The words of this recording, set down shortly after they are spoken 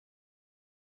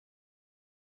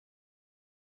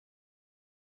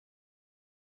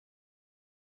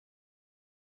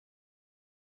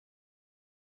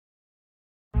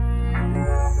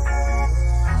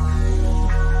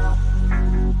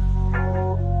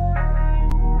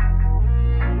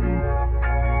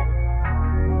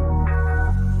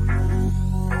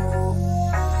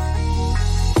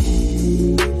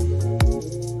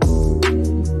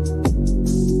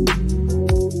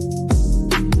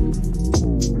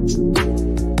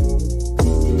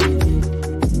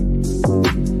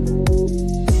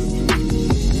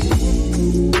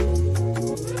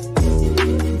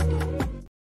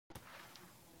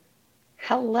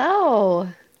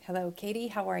Katie,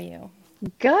 how are you?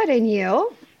 Good, and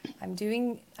you? I'm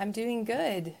doing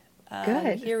good.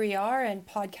 Good. Here we are in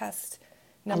podcast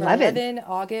number 11th. 11,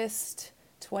 August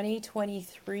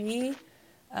 2023.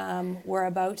 We're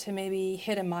about to maybe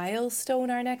hit a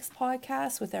milestone our next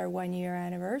podcast with our 1 year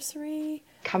anniversary.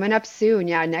 Coming up soon.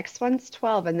 Yeah, next one's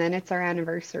 12 and then it's our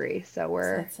anniversary. So So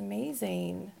we're that's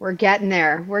amazing. we're getting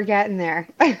there. We're getting there.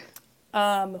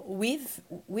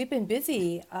 We've been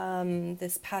busy.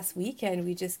 This past weekend,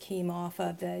 we just came off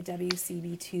of the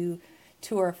WCB2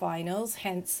 Tour Finals.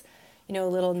 Hence, a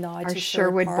little nod Our to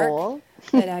Sherwood Sherwood Park Bowl.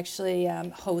 that actually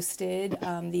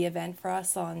hosted the event for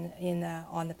us on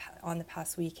the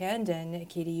past weekend. And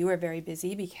Katie, you were very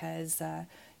busy because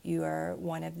you are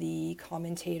one of the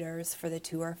commentators for the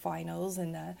Tour Finals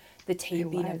and the I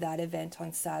taping of was. that event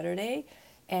on Saturday.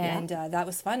 Yeah. And that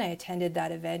was fun. I attended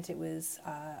that event. It was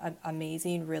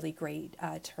amazing, really great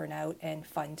turnout and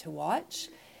fun to watch.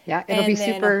 Yeah, it'll be And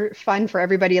then, super fun for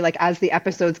everybody like as the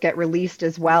episodes get released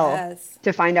as well yes,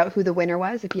 to find out who the winner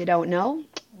was. If you don't know,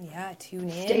 yeah, tune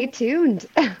stay in. tuned.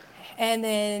 And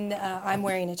then I'm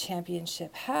wearing a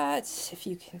championship hat. If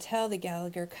you can tell, the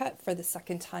Gallagher Cup for the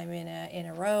second time in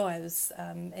a row. I was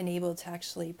enabled to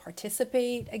actually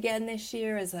participate again this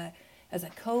year as a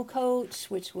co-coach,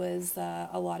 which was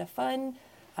a lot of fun.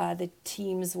 The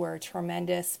teams were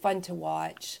tremendous, fun to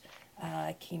watch.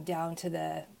 Came down to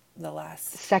the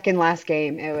last. Second last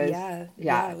game. It was Yeah, yeah,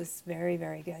 yeah. it was very,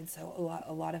 very good. So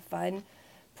a lot of fun.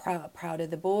 Proud of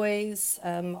the boys,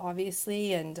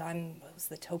 obviously, and I was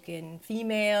the token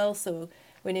female, so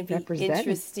wouldn't it be Representing.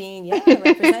 interesting? Yeah,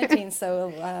 representing.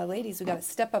 So, ladies, we got to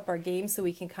step up our game so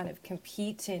we can kind of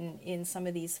compete in some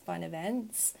of these fun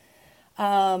events.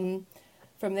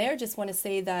 From there, just want to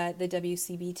say that the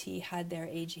WCBT had their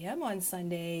AGM on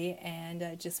Sunday,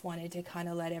 and just wanted to kind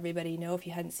of let everybody know, if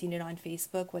you hadn't seen it on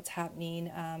Facebook, what's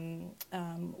happening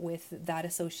with that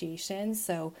association.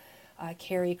 So,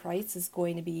 Carrie Kreitz is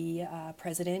going to be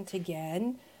president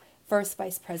again. First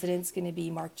vice president is going to be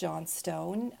Mark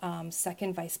Johnstone.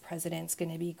 Second vice president is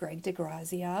going to be Greg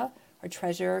DeGrazia. Our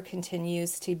treasurer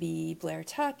continues to be Blair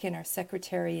Tuck, and our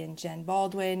secretary and Jen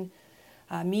Baldwin,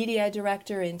 media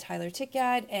director in Tyler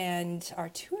Tickad, and our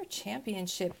tour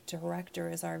championship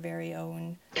director is our very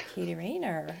own Katie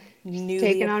Rayner, Just newly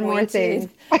taking on more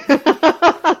appointed.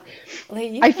 things. Like, I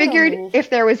you've got figured a if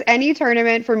there was any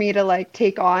tournament for me to like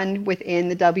take on within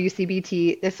the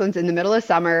WCBT, this one's in the middle of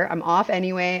summer. I'm off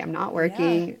anyway. I'm not yeah,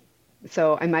 working.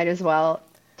 So I might as well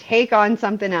take on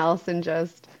something else and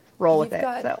just roll with you've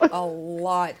it. got So, a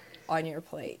lot on your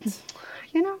plate.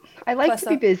 you know, I like to Plus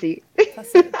be a busy.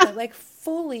 but like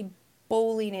fully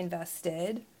bowling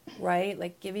invested, right?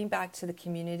 Like giving back to the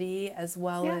community as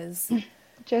well Yeah, as,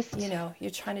 just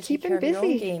you're trying to take care keeping of your own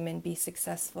busy. game and be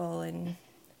successful and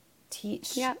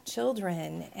teach Yeah.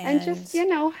 children. And And just,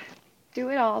 do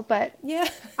it all. But yeah,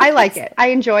 I like it. I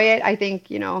enjoy it. I think,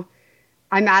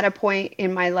 I'm at a point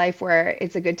in my life where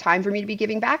it's a good time for me to be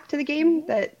giving back to the game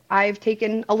that I've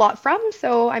taken a lot from.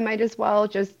 So I might as well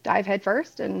just dive head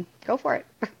first and go for it.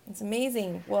 it's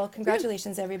amazing. Well, Yeah.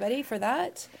 congratulations everybody for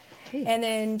that. Hey, And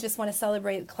then just want to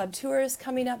celebrate club tours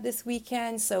coming up this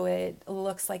weekend. So it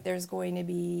looks like there's going to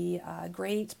be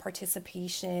great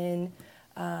participation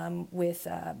with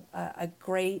a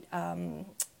great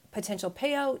potential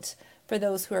payout for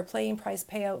those who are playing, prize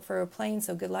payout for playing.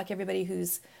 So good luck everybody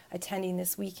who's attending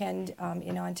this weekend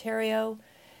in Ontario.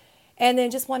 And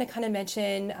then just want to kind of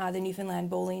mention the Newfoundland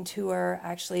Bowling Tour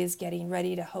actually is getting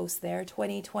ready to host their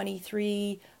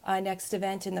 2023 next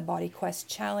event in the Body Quest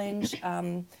Challenge.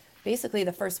 Basically,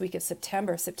 the first week of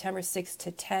September, September 6th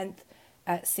to 10th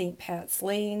at St. Pat's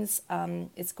Lanes.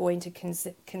 It's going to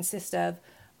consist of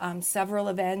several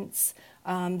events.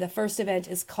 The first event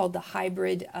is called the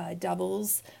Hybrid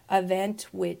Doubles event,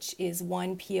 which is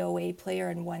one POA player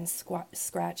and one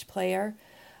scratch player.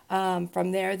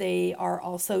 From there, they are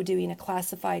also doing a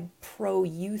classified pro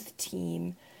youth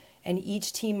team, and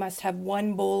each team must have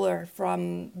one bowler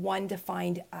from one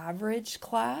defined average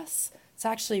class. It's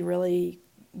actually really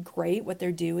great what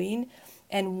they're doing.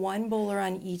 And one bowler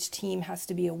on each team has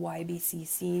to be a YBC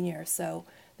senior. So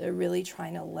they're really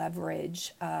trying to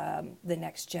leverage the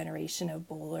next generation of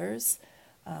bowlers,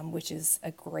 which is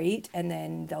a great. And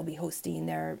then they'll be hosting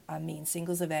their main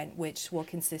singles event, which will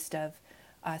consist of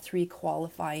three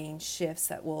qualifying shifts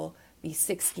that will be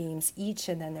 6 games each,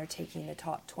 and then they're taking the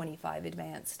top 25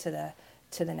 advance to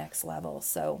the next level.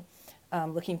 So,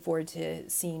 looking forward to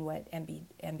seeing what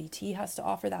MBT has to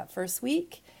offer that first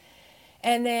week.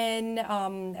 And then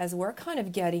as we're kind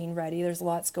of getting ready, there's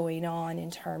lots going on in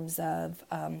terms of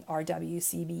our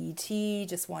WCBET.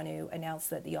 Just want to announce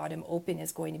that the Autumn Open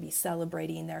is going to be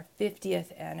celebrating their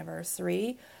 50th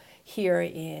anniversary here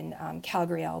in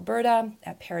Calgary, Alberta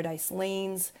at Paradise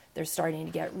Lanes. They're starting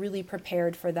to get really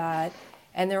prepared for that.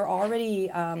 And they're already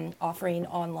offering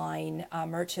online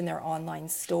merch in their online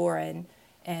store.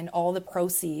 And all the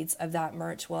proceeds of that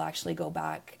merch will actually go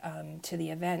back to the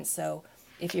event. So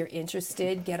if you're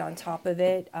interested, get on top of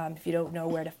it. If you don't know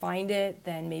where to find it,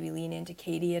 then maybe lean into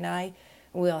Katie and I.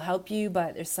 We'll help you.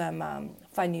 But there's some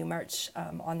fun new merch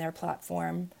on their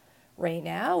platform right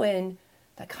now. And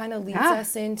that kind of leads Yeah,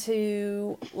 us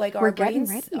into like we're our getting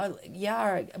ready.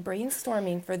 our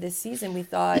brainstorming for this season. We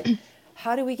thought,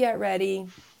 how do we get ready?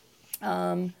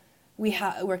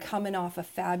 We're coming off a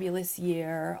fabulous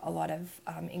year, a lot of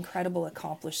incredible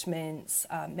accomplishments,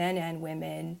 men and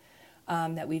women,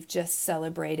 that we've just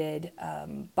celebrated.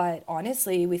 But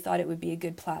honestly, we thought it would be a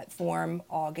good platform.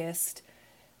 August,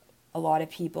 a lot of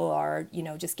people are,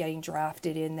 just getting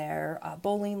drafted in their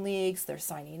bowling leagues. They're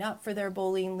signing up for their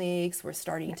bowling leagues. We're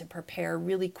starting to prepare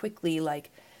really quickly.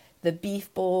 Like the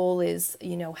Beef Bowl is,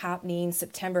 happening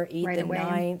September 8th Right and away.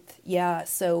 9th. Yeah.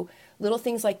 So little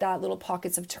things like that, little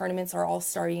pockets of tournaments are all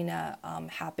starting to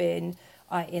happen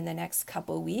in the next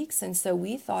couple of weeks. And so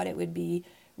we thought it would be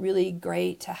really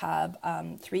great to have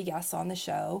three guests on the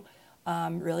show,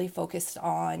 really focused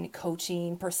on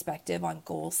coaching perspective on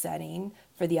goal setting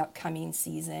for the upcoming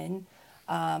season,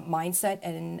 mindset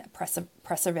and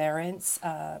perseverance.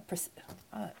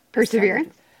 Struggling.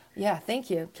 Perseverance. Yeah, thank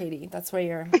you, Katie. That's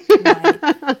where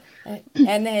my.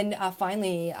 And then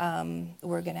finally,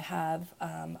 we're going to have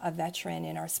a veteran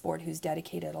in our sport who's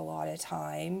dedicated a lot of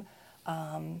time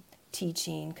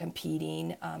teaching,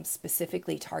 competing,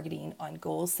 specifically targeting on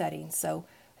goal setting. So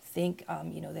I think,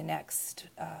 the next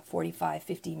 45,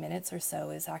 50 minutes or so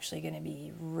is actually going to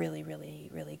be really, really,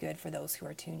 really good for those who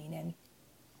are tuning in.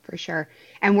 For sure.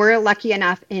 And we're lucky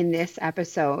enough in this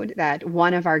episode that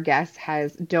one of our guests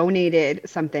has donated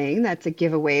something that's a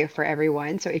giveaway for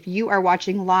everyone. So if you are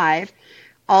watching live,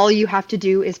 all you have to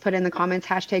do is put in the comments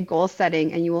hashtag goal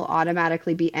setting, and you will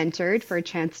automatically be entered for a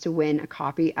chance to win a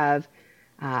copy of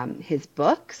his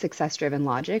book, Success Driven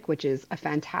Logic, which is a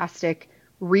fantastic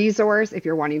resource if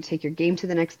you're wanting to take your game to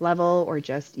the next level or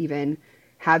just even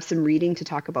have some reading to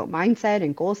talk about mindset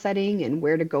and goal setting and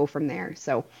where to go from there.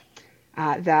 So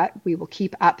that we will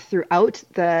keep up throughout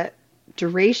the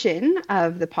duration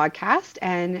of the podcast.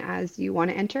 And as you want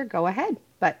to enter, go ahead.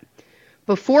 But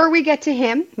before we get to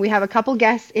him, we have a couple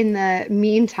guests in the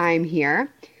meantime here.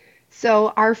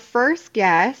 So our first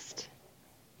guest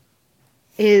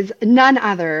is none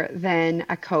other than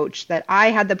a coach that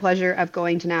I had the pleasure of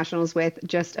going to nationals with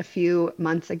just a few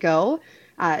months ago,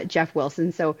 Jeff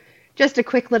Wilson. So just a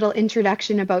quick little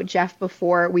introduction about Jeff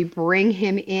before we bring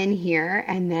him in here,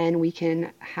 and then we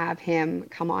can have him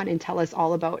come on and tell us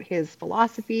all about his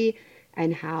philosophy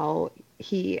and how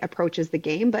he approaches the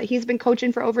game. But he's been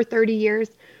coaching for over 30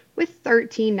 years with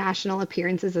 13 national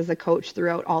appearances as a coach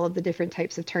throughout all of the different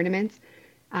types of tournaments.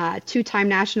 Two-time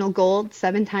national gold,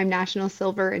 seven-time national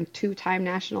silver, and two-time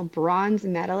national bronze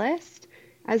medalist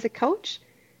as a coach.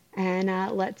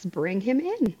 And let's bring him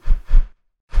in.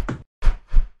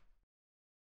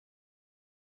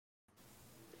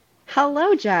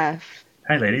 Hello, Jeff.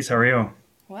 Hi, ladies. How are you?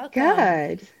 Welcome.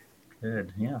 Good.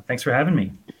 Good. Yeah. Thanks for having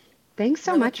me. Thanks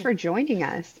so We're much looking, for joining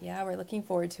us. yeah, we're looking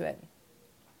forward to it.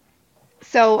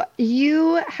 So,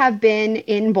 you have been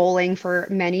in bowling for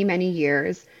many, many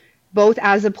years, both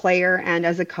as a player and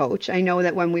as a coach. I know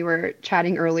that when we were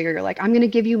chatting earlier, you're like, I'm going to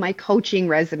give you my coaching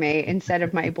resume instead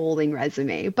of my bowling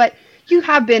resume. But you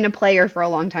have been a player for a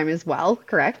long time as well,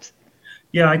 correct?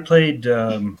 Yeah, I played.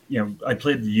 I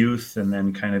played youth, and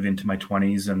then kind of into my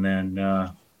 20s, and then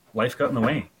life got in the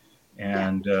way, Yeah,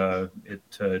 and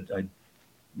I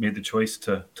made the choice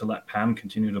to let Pam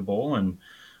continue to bowl, and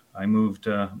I moved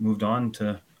on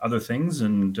to other things,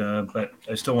 and but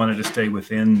I still wanted to stay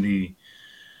within the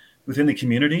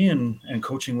community, and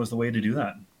coaching was the way to do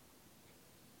that.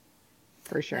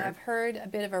 for Now, sure. I've heard a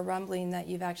bit of a rumbling that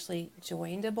you've actually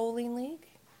joined a bowling league.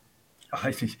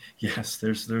 I think yes,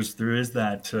 there is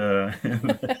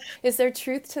that. Is there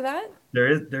truth to that?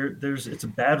 There's it's a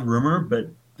bad rumor, but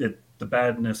the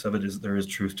badness of it is there is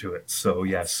truth to it. So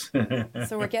yes,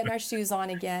 So we're getting our shoes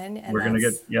on again, and we're gonna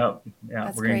get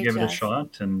that's we're gonna great, give it a Jeff.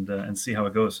 shot and see how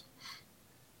it goes.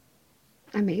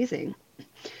 Amazing.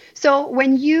 So,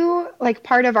 when you like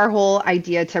part of our whole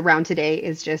idea to round today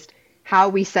is just how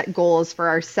we set goals for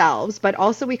ourselves, but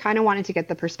also we kind of wanted to get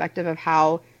the perspective of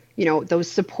how those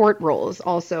support roles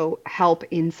also help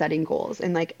in setting goals.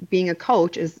 And like being a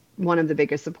coach is one of the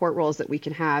biggest support roles that we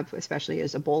can have, especially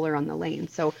as a bowler on the lane.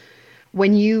 So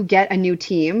when you get a new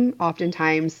team,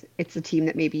 oftentimes it's a team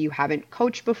that maybe you haven't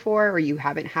coached before or you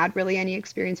haven't had really any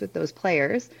experience with those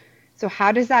players. So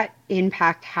how does that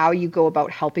impact how you go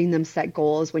about helping them set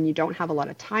goals when you don't have a lot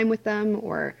of time with them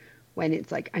or when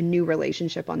it's like a new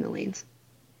relationship on the lanes?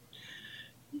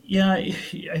 Yeah,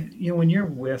 when you're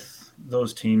with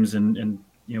those teams, and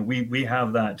we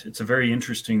have that. It's a very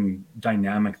interesting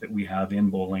dynamic that we have in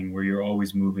bowling, where you're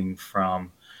always moving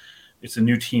from. It's a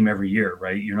new team every year,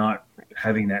 right? You're not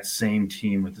having that same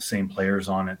team with the same players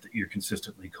on it that you're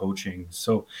consistently coaching.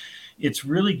 So it's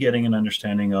really getting an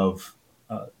understanding of,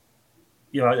 uh,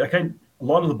 a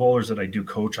lot of the bowlers that I do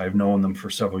coach, I've known them for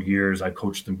several years. I've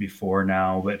coached them before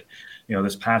now, but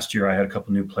this past year I had a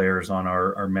couple new players on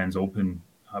our men's open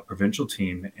provincial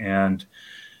team, and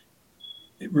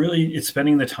it's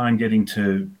spending the time getting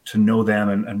to know them,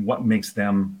 and what makes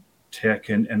them tick,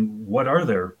 and what are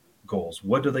their goals,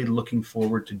 what are they looking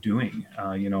forward to doing.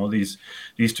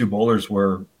 These two bowlers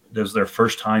were this was their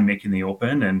first time making the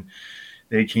open, and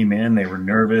they came in, they were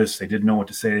nervous, they didn't know what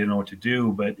to say, they didn't know what to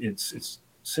do, but it's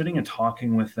sitting and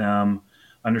talking with them,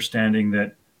 understanding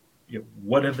that,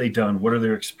 what have they done, what are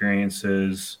their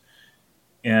experiences,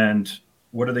 and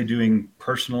what are they doing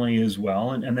personally as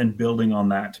well, and then building on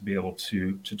that to be able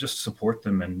to just support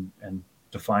them and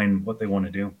define what they want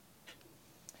to do.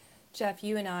 Jeff,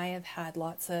 you and I have had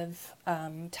lots of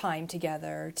time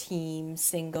together, team,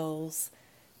 singles,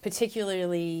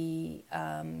 particularly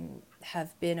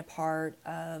have been a part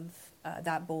of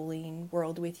that bowling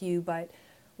world with you. But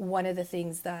one of the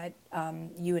things that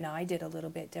you and I did a little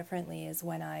bit differently is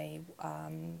when I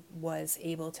was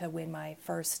able to win my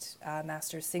first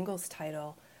Masters singles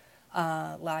title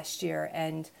last year.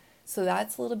 And so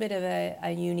that's a little bit of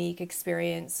a unique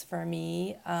experience for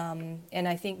me. And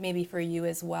I think maybe for you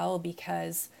as well,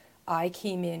 because I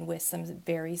came in with some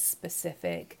very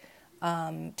specific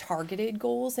targeted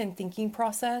goals and thinking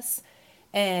process.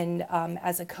 And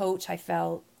as a coach, I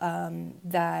felt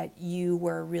that you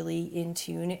were really in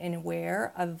tune and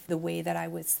aware of the way that I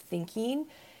was thinking.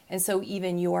 And so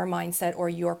even your mindset or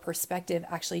your perspective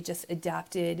actually just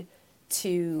adapted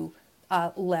to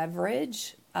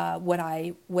leverage what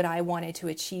I wanted to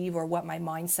achieve or what my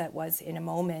mindset was in a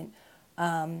moment.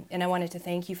 And I wanted to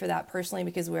thank you for that personally,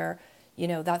 because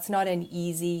that's not an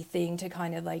easy thing to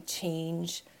kind of like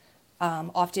change.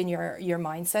 Often your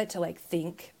mindset to like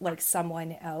think like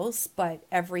someone else, but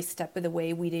every step of the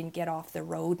way we didn't get off the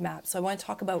roadmap. So I want to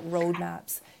talk about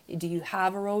roadmaps. Do you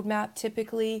have a roadmap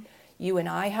typically? You and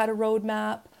I had a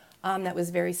roadmap that was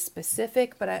very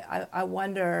specific, but I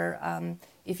wonder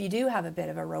if you do have a bit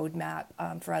of a roadmap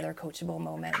for other coachable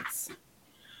moments.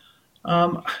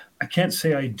 I can't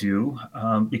say I do,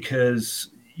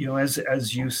 because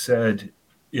as you said,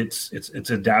 it's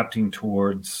adapting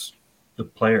towards the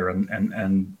player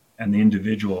and the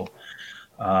individual.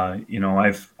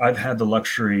 I've had the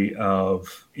luxury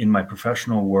of, in my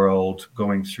professional world,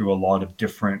 going through a lot of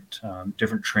different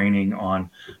training on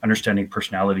understanding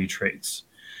personality traits,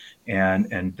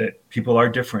 and that people are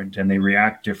different and they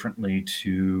react differently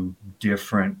to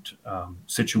different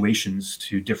situations,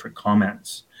 to different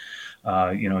comments.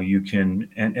 You can,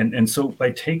 and so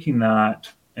by taking that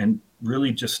and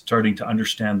really just starting to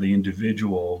understand the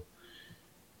individual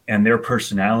and their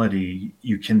personality,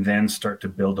 you can then start to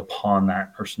build upon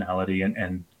that personality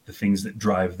and the things that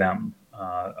drive them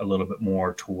a little bit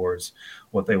more towards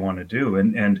what they want to do.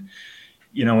 And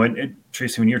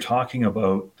Tracy, when you're talking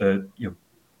about that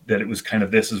it was kind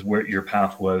of, this is where your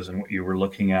path was and what you were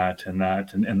looking at, and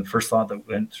the first thought that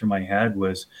went through my head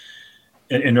was,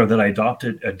 or that I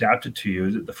adapted to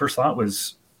you, the first thought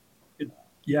was,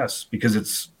 yes, because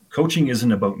it's coaching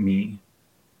isn't about me,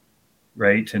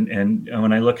 right? And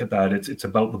when I look at that, it's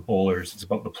about the bowlers, it's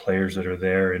about the players that are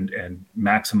there, and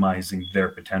maximizing their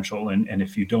potential. And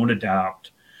if you don't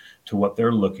adapt to what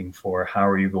they're looking for, how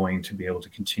are you going to be able to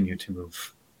continue to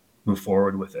move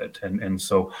forward with it? And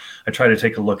so I try to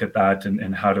take a look at that,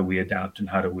 and how do we adapt, and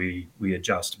how do we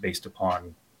adjust based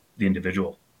upon the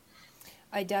individual.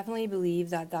 I definitely believe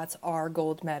that that's our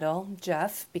gold medal,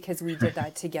 Jeff, because we did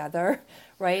that together,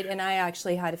 right? And I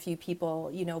actually had a few people,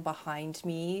 behind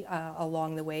me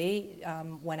along the way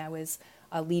when I was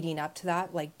leading up to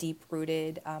that, like deep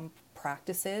rooted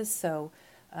practices. So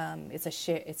it's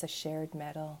a shared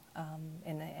medal,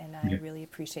 and I Yeah. really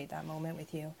appreciate that moment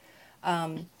with you.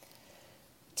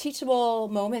 Teachable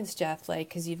moments, Jeff, like,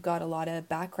 because you've got a lot of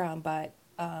background, but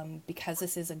because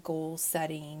this is a goal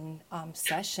setting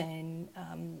session,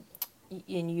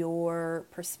 in your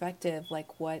perspective,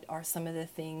 like what are some of the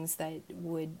things that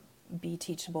would be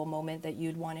teachable moment that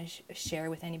you'd want to share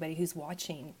with anybody who's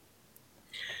watching?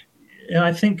 And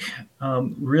I think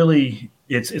really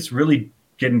it's really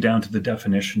getting down to the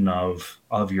definition of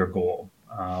your goal.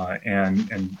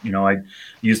 And I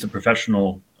used a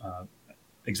professional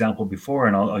example before,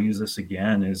 and I'll use this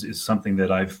again. Is something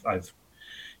that I've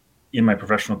in my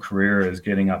professional career is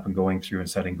getting up and going through and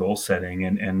setting goal setting,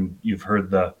 and you've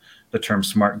heard the term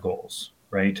SMART goals,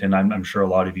 right? And I'm sure a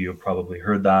lot of you have probably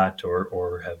heard that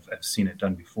or have seen it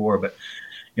done before. But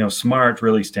SMART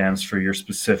really stands for your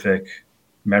specific,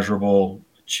 measurable,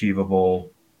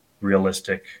 achievable,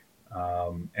 realistic,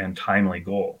 and timely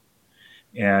goal.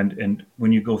 And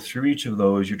when you go through each of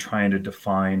those, you're trying to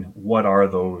define what are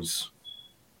those,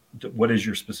 what is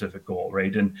your specific goal,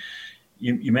 right? And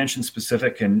you mentioned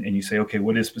specific, and you say, okay,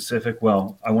 what is specific?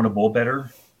 Well, I want to bowl better.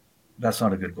 That's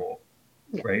not a good goal,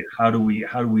 Yeah. right? How do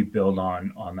we build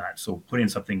on that? So putting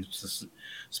something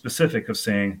specific of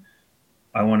saying,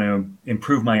 I want to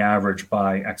improve my average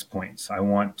by X points. I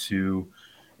want to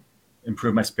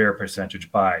improve my spare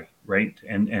percentage by, right?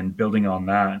 And building on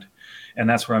that. And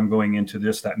that's where I'm going into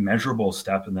that measurable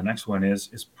step. And the next one is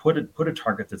put a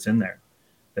target that's in there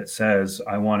that says,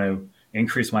 I want to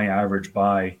increase my average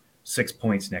by 6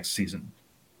 points next season.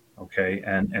 Okay.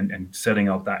 And setting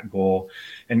out that goal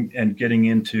and getting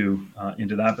into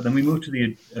that. But then we move to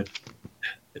the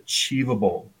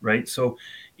achievable, right? So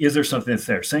is there something that's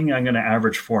there? Saying I'm going to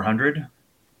average 400,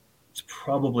 it's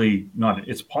probably not.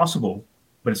 It's possible,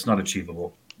 but it's not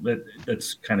achievable.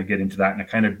 Let's kind of get into that, and it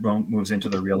kind of moves into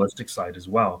the realistic side as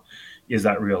well. Is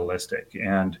that realistic?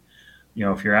 And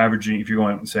if you're averaging, if you're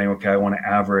going and saying, okay, I want to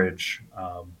average,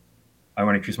 I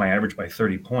want to increase my average by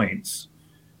 30 points.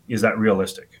 Is that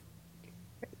realistic?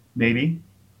 Maybe,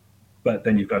 but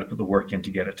then you've got to put the work in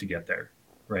to get there,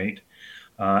 right?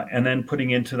 And then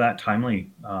putting into that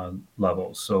timely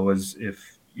level. So as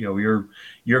if your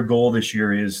goal this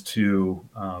year is to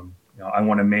I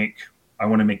want to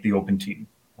make the open team.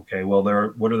 Okay, well,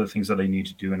 what are the things that I need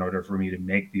to do in order for me to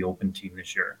make the open team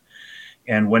this year?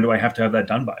 And when do I have to have that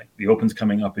done by? The Open's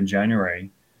coming up in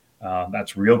January.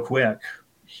 That's real quick.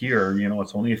 Here,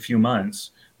 it's only a few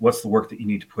months. What's the work that you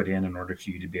need to put in order for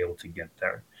you to be able to get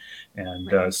there?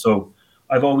 And Right. so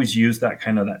I've always used that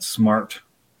kind of the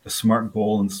SMART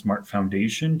goal and SMART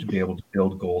foundation to be able to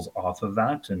build goals off of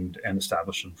that and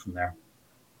establish them from there.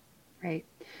 Right.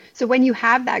 So when you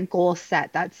have that goal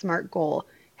set, that SMART goal,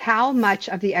 how much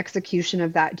of the execution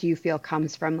of that do you feel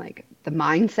comes from like the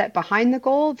mindset behind the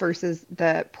goal versus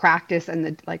the practice and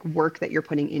the like work that you're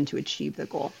putting in to achieve the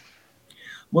goal?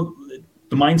 Well,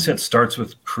 the mindset starts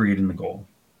with creating the goal,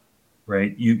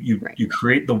 right? Right. You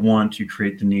create the want, you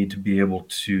create the need to be able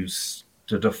to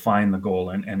define the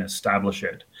goal and establish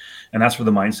it, and that's where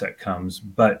the mindset comes.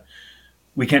 But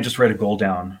we can't just write a goal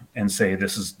down and say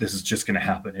this is just going to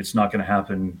happen. It's not going to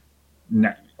happen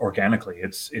organically.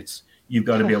 It's you've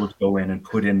got to be able to go in and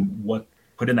put in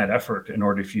that effort in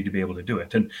order for you to be able to do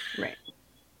it. And Right.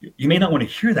 you may not want to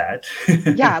hear that.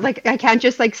 Yeah, like I can't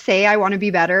just like say I want to be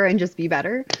better and just be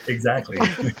better. Exactly.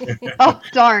 Oh,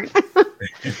 darn.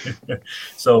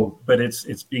 So, but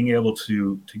it's being able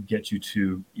to get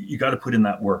you got to put in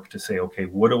that work to say, okay,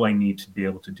 what do I need to be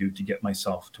able to do to get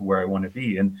myself to where I want to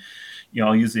be? And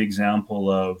I'll use the example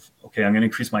of, okay, I'm going to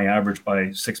increase my average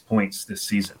by 6 points this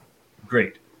season.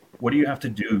 Great. What do you have to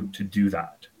do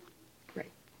that?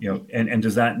 Right. And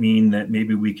does that mean that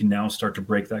maybe we can now start to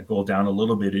break that goal down a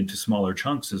little bit into smaller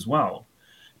chunks as well,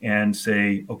 and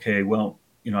say, okay, well,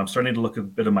 I'm starting to look at a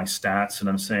bit of my stats, and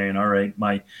I'm saying, all right,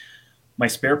 my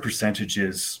spare percentage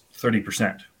is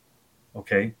 30%.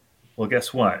 Okay, well,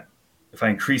 guess what? If I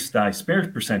increase that spare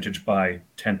percentage by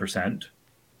 10%,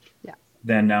 Yeah.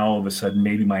 then now all of a sudden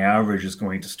maybe my average is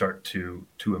going to start to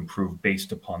improve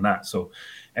based upon that. So,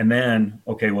 and then,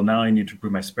 okay, well, now I need to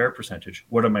improve my spare percentage.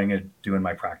 What am I going to do in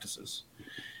my practices?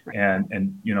 Right.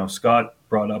 And Scott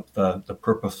brought up the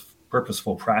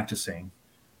purposeful practicing.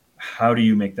 How do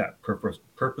you make that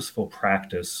purposeful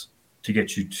practice to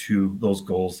get you to those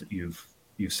goals that you've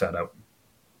set out?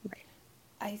 Right.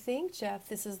 I think, Jeff,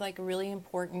 this is like a really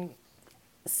important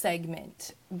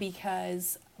segment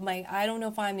because I don't know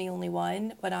if I'm the only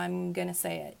one, but I'm going to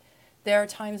say it. There are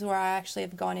times where I actually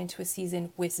have gone into a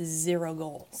season with zero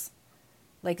goals,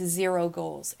 like zero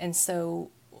goals. And so,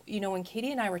 when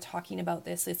Katie and I were talking about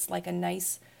this, it's like a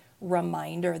nice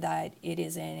reminder that it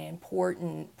is an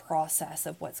important process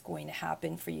of what's going to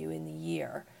happen for you in the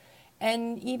year.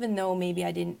 And even though maybe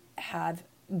I didn't have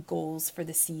goals for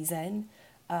the season,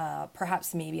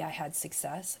 perhaps maybe I had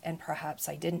success and perhaps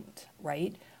I didn't,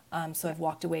 right? So I've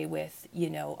walked away with,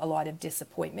 a lot of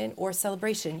disappointment or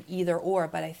celebration, either or.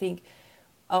 But I think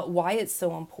why it's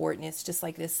so important is just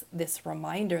like this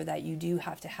reminder that you do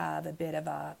have to have a bit of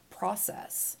a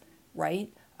process, right?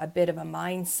 A bit of a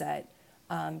mindset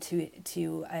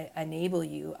to enable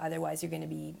you. Otherwise, you're going to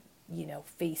be,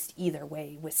 faced either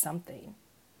way with something.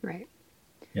 Right.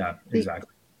 Yeah, The exactly.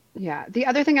 Yeah. The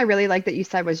other thing I really like that you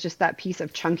said was just that piece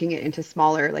of chunking it into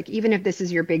smaller, like even if this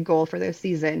is your big goal for the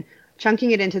season,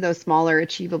 chunking it into those smaller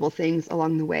achievable things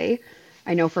along the way.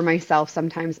 I know for myself,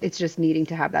 sometimes it's just needing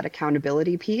to have that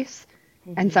accountability piece.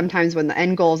 And sometimes when the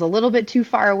end goal is a little bit too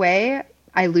far away,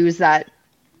 I lose that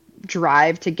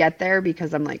drive to get there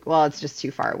because I'm like, well, it's just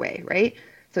too far away, right?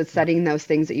 So it's Yeah. setting those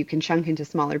things that you can chunk into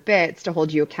smaller bits to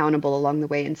hold you accountable along the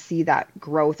way and see that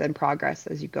growth and progress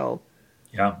as you go.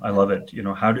 Yeah, I love it.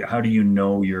 How do you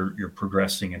know you're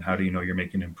progressing, and how do you know you're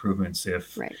making improvements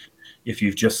Right. if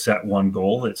you've just set one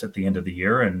goal that's at the end of the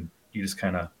year and you just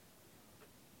kind of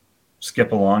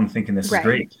skip along thinking this is Right.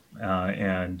 great,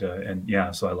 and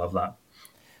yeah, so I love that.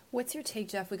 What's your take,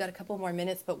 Jeff? We got a couple more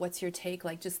minutes, but what's your take?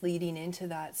 Like just leading into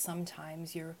that,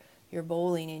 sometimes you're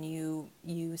bowling and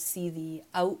you see the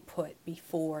output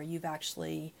before you've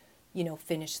actually,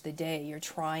 finished the day. You're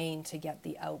trying to get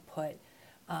the output.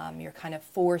 You're kind of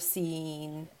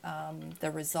foreseeing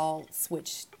the results,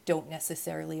 which don't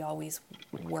necessarily always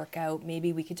work out.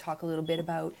 Maybe we could talk a little bit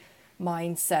about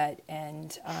mindset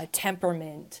and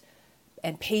temperament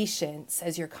and patience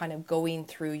as you're kind of going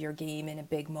through your game in a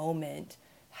big moment.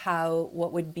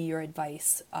 What would be your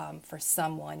advice for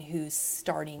someone who's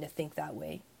starting to think that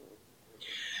way?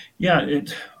 Yeah,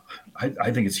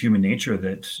 I think it's human nature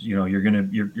that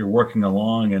you're working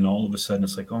along, and all of a sudden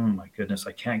it's like, oh my goodness,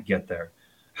 I can't get there.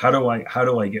 How do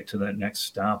I get to that next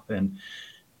step? And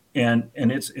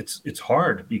it's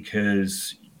hard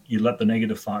because you let the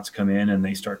negative thoughts come in and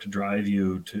they start to drive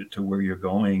you to where you're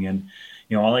going. And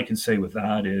all I can say with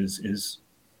that is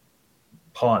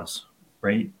pause.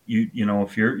 Right?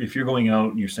 If you're going out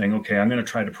and you're saying, okay, I'm going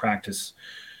to try to practice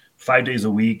 5 days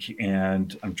a week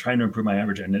and I'm trying to improve my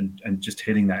average, and just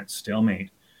hitting that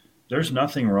stalemate, there's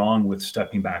nothing wrong with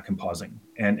stepping back and pausing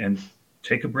and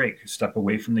take a break, step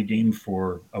away from the game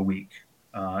for a week,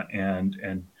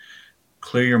 and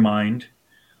clear your mind.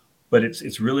 But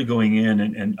it's really going in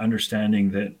and understanding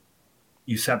that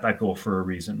you set that goal for a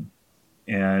reason,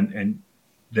 and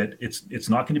that it's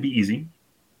not going to be easy,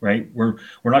 right? We're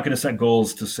not going to set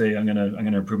goals to say I'm going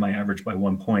to improve my average by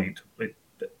 1 point, but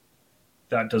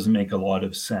that doesn't make a lot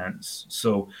of sense.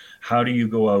 So how do you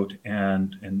go out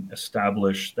and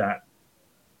establish that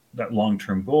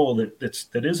long-term goal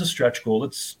that is a stretch goal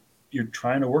that's you're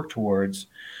trying to work towards,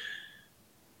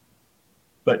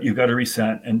 but you've got to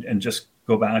reset and just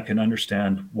go back and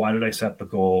understand, why did I set the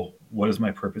goal? What is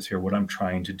my purpose here? What I'm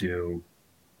trying to do,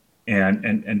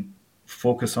 and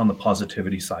focus on the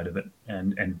positivity side of it,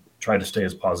 and try to stay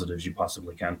as positive as you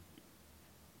possibly can.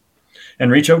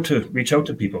 And reach out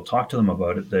to people, talk to them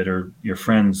about it, that are your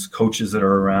friends, coaches that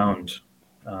are around.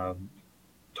 Um,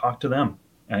 Talk to them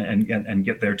and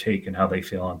get their take and how they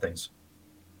feel on things.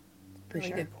 For Really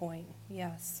sure. good point.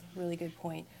 Yes, really good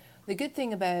point. The good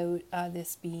thing about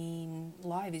this being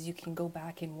live is you can go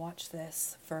back and watch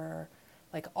this for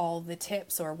like all the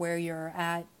tips or where you're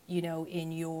at,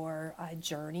 in your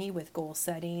journey with goal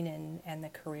setting and the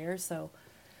career. So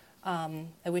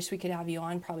I wish we could have you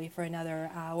on probably for another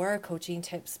hour, coaching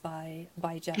tips by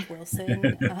Jeff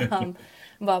Wilson.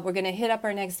 But we're going to hit up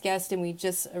our next guest, and we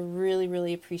just really,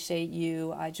 really appreciate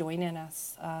you joining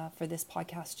us for this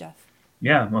podcast, Jeff.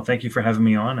 Yeah, well, thank you for having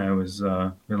me on. I was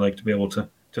really like to be able to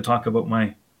talk about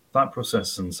my thought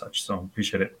process and such. So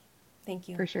appreciate it. Thank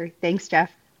you. For sure. Thanks,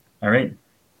 Jeff. All right.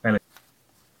 Bye.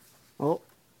 Oh,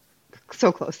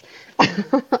 so close.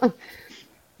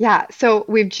 Yeah, so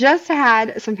we've just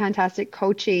had some fantastic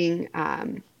coaching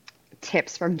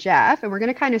tips from Jeff, and we're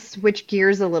going to kind of switch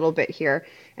gears a little bit here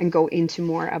and go into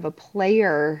more of a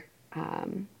player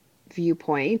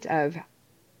viewpoint of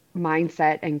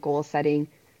mindset and goal setting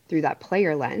through that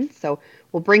player lens. So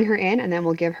we'll bring her in and then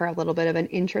we'll give her a little bit of an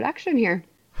introduction here.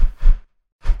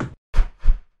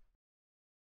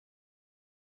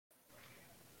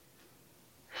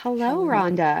 Hello, Hello,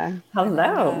 Rhonda. hi Hello.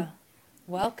 Rhonda.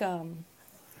 Welcome.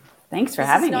 Thanks for This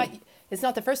is having not me. it's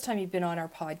not the first time you've been on our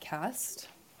podcast.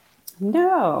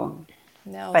 No,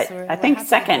 No, but so I we're think happy to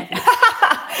second.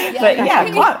 have you. Yeah, But yeah,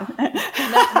 Second.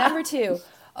 come on. number two.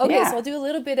 Okay, so Yeah. I'll do a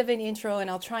little bit of an intro and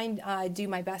I'll try and do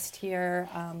my best here.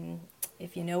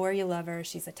 If you know her, you love her.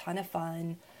 She's a ton of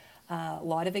fun, a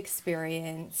lot of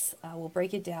experience. We'll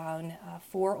break it down: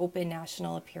 4 open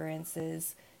national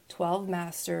appearances, 12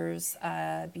 Masters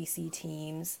BC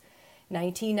teams.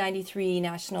 1993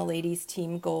 National Ladies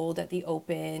Team Gold at the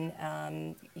Open.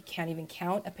 You can't even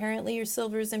count, apparently, your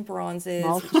silvers and bronzes.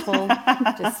 Multiple.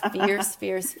 Just fierce,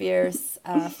 fierce, fierce.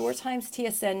 4 times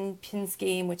TSN Pins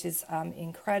Game, which is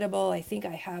incredible. I think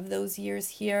I have those years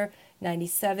here,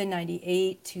 97,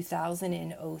 98, 2000,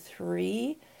 and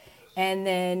 03. And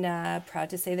then proud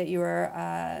to say that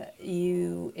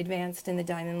you advanced in the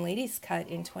Diamond Ladies Cut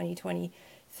in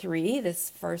 2023, this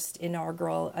first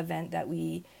inaugural event that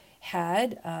we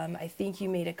had. I think you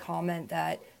made a comment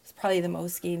that it's probably the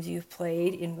most games you've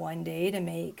played in one day to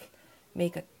make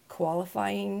a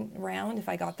qualifying round, if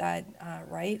I got that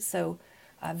right. So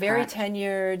very Correct.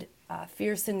 tenured,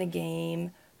 fierce in the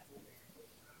game,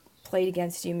 played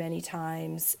against you many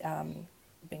times,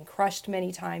 been crushed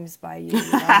many times by you.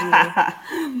 Love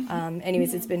you.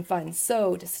 Anyways, it's been fun.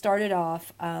 So to start it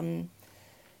off,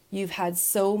 you've had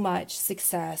so much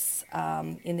success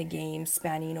in the game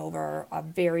spanning over a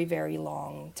very, very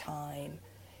long time.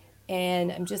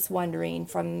 And I'm just wondering,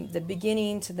 from the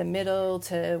beginning to the middle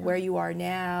to where you are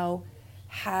now,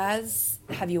 have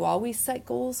you always set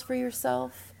goals for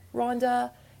yourself,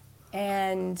 Rhonda?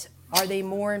 And are they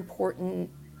more important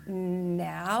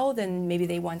now than maybe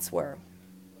they once were?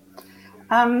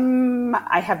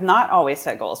 I have not always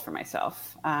set goals for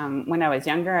myself. When I was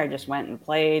younger, I just went and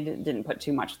played, didn't put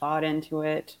too much thought into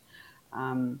it.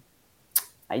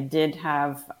 I did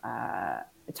have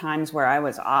times where I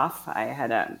was off. I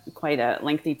had quite a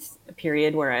lengthy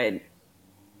period where I had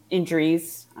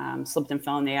injuries, slipped and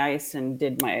fell on the ice and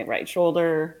did my right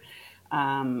shoulder.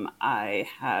 I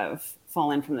have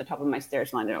fallen from the top of my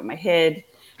stairs, landed on my head.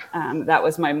 That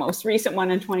was my most recent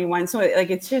one in 21. So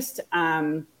it's just,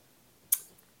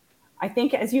 I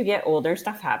think as you get older,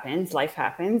 stuff happens, life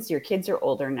happens. Your kids are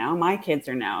older now. My kids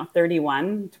are now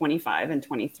 31, 25, and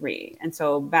 23. And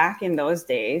so back in those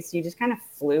days, you just kind of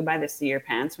flew by the seat of your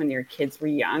pants when your kids were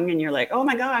young and you're like, oh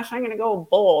my gosh, I'm going to go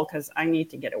bowl because I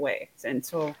need to get away. And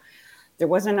so there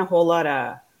wasn't a whole lot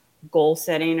of goal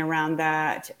setting around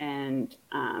that. And,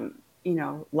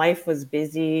 life was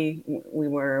busy. We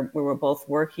were both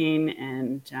working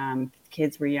and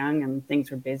kids were young and things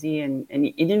were busy. And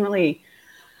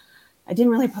I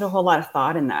didn't really put a whole lot of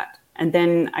thought in that. And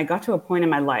then I got to a point in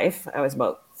my life, I was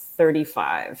about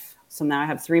 35. So now I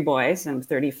have 3 boys and I'm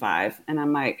 35. And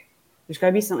I'm like, there's got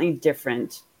to be something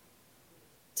different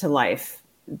to life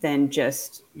than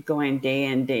just going day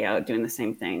in, day out, doing the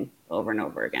same thing over and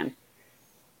over again.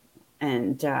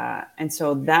 And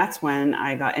so that's when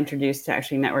I got introduced to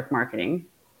actually network marketing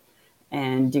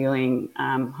and doing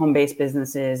home-based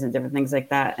businesses and different things like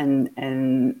that. And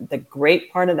the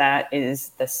great part of that is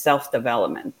the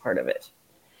self-development part of it.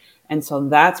 And so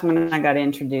that's when I got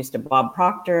introduced to Bob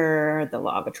Proctor, the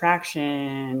law of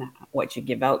attraction, what you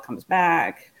give out comes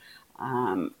back,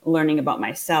 learning about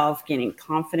myself, gaining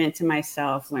confidence in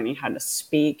myself, learning how to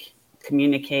speak,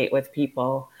 communicate with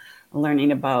people,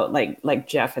 learning about, like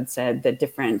Jeff had said, the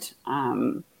different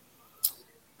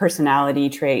personality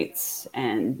traits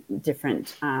and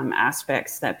different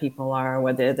aspects that people are,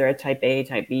 whether they're a type A,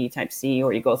 type B, type C,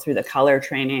 or you go through the color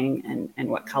training and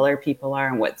what color people are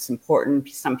and what's important.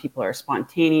 Some people are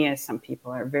spontaneous. Some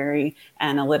people are very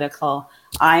analytical.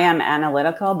 I am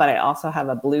analytical, but I also have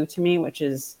a blue to me, which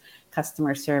is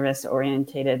customer service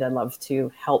orientated. I love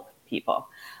to help people.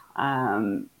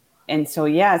 And so,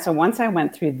 so once I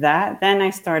went through that, then I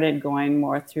started going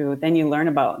more through, then you learn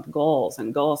about goals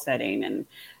and goal setting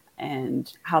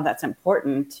and how that's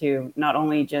important to not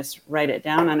only just write it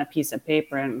down on a piece of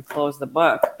paper and close the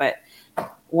book, but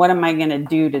what am I going to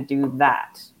do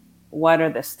that? What are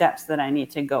the steps that I need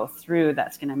to go through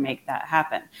that's going to make that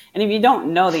happen? And if you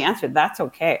don't know the answer, that's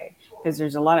okay, because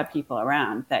there's a lot of people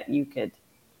around that you could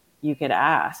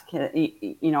ask.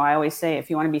 I always say, if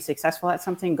you want to be successful at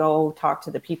something, go talk to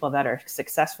the people that are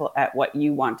successful at what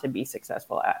you want to be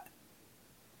successful at.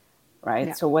 Right.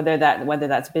 Yeah. So whether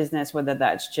that's business, whether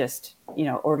that's just,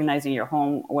 organizing your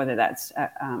home, whether that's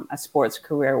a sports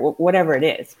career, whatever it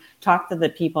is, talk to the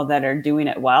people that are doing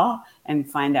it well and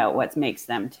find out what makes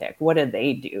them tick. What do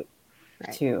they do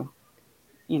to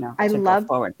go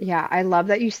forward? Yeah, I love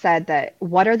that you said that.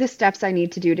 What are the steps I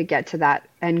need to do to get to that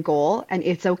end goal? And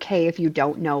it's okay if you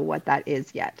don't know what that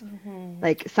is yet. Mm-hmm.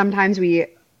 Like sometimes we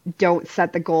don't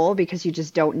set the goal because you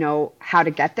just don't know how to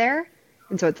get there.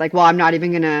 And so it's like, well, I'm not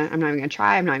even gonna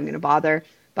try. I'm not even gonna bother.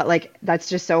 But that's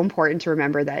just so important to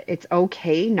remember, that it's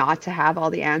okay not to have all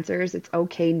the answers. It's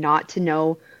okay not to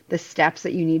know the steps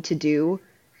that you need to do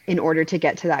in order to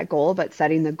get to that goal. But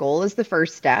setting the goal is the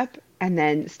first step. And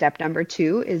then step number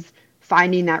 2 is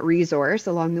finding that resource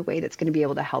along the way that's going to be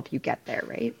able to help you get there,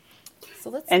 right? So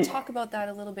let's talk about that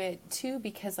a little bit too,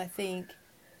 because I think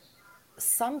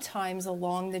sometimes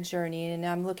along the journey, and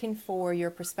I'm looking for your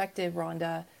perspective,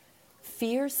 Rhonda,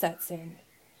 fear sets in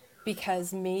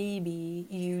because maybe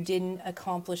you didn't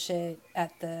accomplish it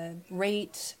at the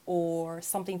rate, or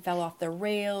something fell off the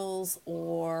rails,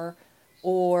 or.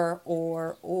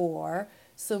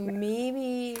 So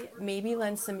maybe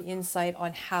lend some insight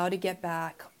on how to get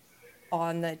back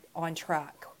on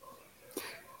track.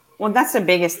 Well, that's the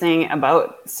biggest thing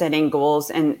about setting goals,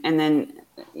 and then,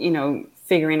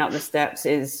 figuring out the steps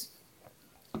is,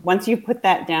 once you put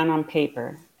that down on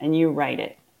paper and you write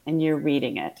it and you're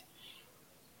reading it,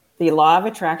 the law of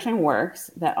attraction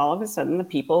works, that all of a sudden the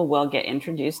people will get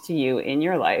introduced to you in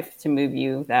your life to move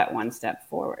you that one step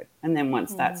forward. And then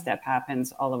once that step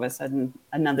happens, all of a sudden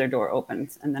another door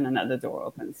opens, and then another door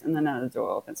opens, and then another door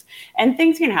opens. And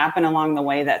things can happen along the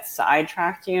way that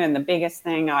sidetrack you. And the biggest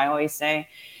thing I always say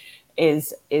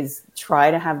is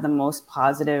try to have the most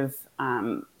positive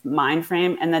mind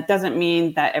frame. And that doesn't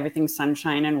mean that everything's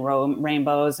sunshine and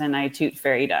rainbows and I toot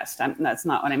fairy dust. That's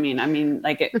not what I mean. I mean,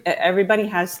 like, everybody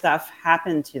has stuff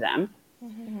happen to them,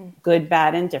 good,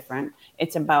 bad, and different.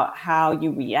 It's about how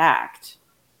you react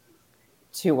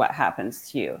to what happens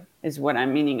to you, is what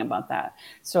I'm meaning about that.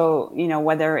 So,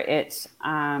 whether it's,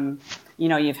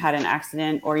 you've had an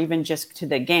accident, or even just to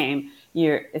the game,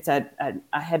 it's a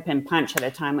headpin punch at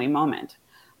a timely moment.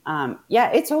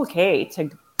 It's okay to,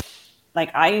 like,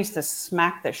 I used to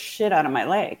smack the shit out of my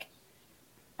leg.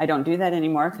 I don't do that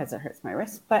anymore because it hurts my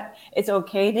wrist, but it's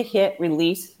okay to hit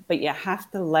release, but you have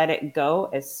to let it go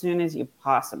as soon as you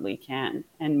possibly can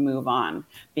and move on,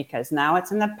 because now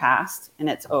it's in the past and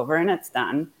it's over and it's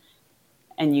done.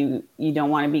 And you don't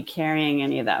want to be carrying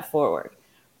any of that forward.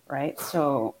 Right.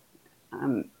 So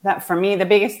that, for me, the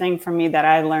biggest thing for me that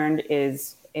I learned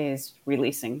is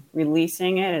releasing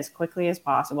it as quickly as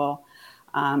possible.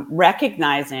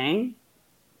 Recognizing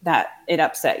that it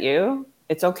upset you.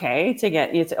 It's okay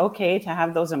to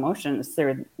have those emotions.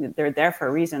 They're there for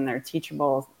a reason. They're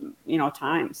teachable,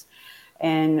 times.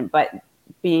 But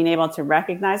being able to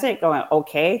recognize it, going,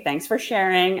 okay, thanks for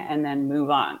sharing, and then move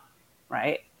on,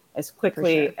 right? As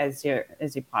quickly as you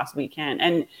possibly can.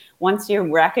 And once you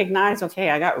recognize, okay,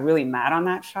 I got really mad on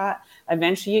that shot,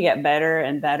 eventually you get better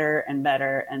and better and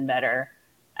better and better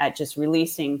at just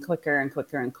releasing quicker and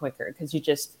quicker and quicker, because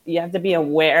you have to be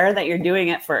aware that you're doing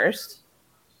it first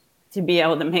to be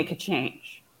able to make a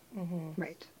change.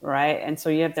 Right. And so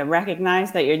you have to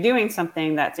recognize that you're doing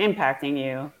something that's impacting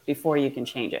you before you can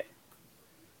change it.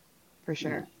 For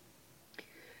sure.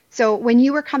 So when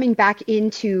you were coming back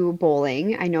into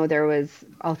bowling, I know there was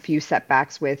a few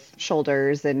setbacks with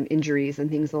shoulders and injuries and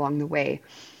things along the way.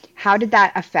 How did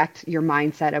that affect your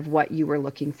mindset of what you were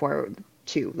looking forward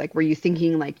to? Like, were you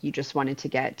thinking like you just wanted to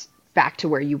get back to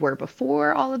where you were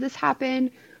before all of this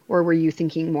happened? Or were you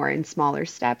thinking more in smaller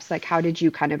steps? Like, how did you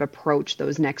kind of approach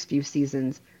those next few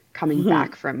seasons coming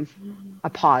back from a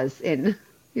pause in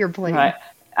your playing? Right.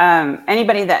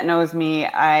 Anybody that knows me,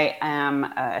 I am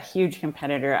a huge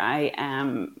competitor. I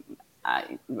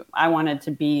wanted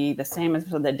to be the same as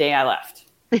the day I left,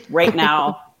 right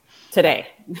now, today.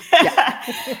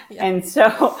 And it's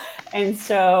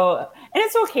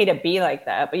okay to be like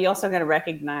that, but you also got to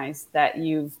recognize that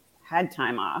you've had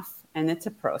time off, and it's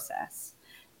a process.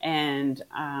 And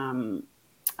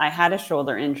I had a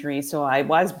shoulder injury, so I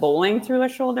was bowling through a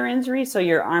shoulder injury, so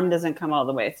your arm doesn't come all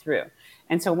the way through.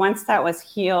 And so once that was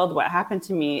healed, what happened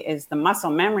to me is the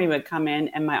muscle memory would come in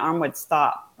and my arm would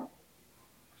stop,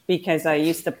 because I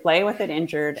used to play with it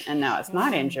injured and now it's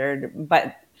not injured.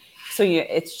 But so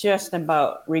it's just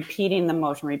about repeating the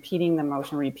motion,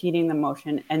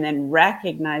 and then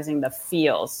recognizing the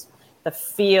feels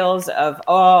of,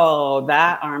 oh,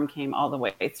 that arm came all the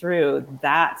way through.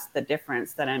 That's the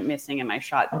difference that I'm missing in my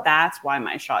shot. That's why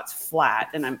my shot's flat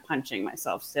and I'm punching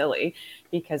myself silly,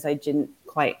 because I didn't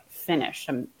quite finish.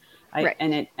 And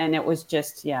it was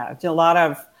just, a lot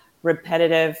of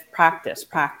repetitive practice,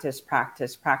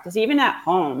 even at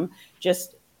home,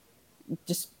 just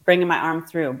bringing my arm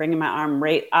through, bringing my arm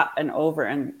right up and over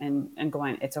and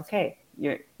going, it's okay.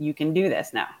 You can do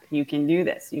this now. You can do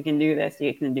this. You can do this.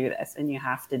 You can do this. And you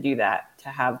have to do that to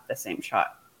have the same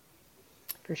shot.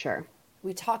 For sure.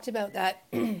 We talked about that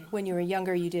when you were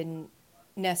younger, you didn't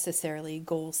necessarily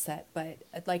goal set, but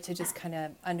I'd like to just kind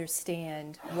of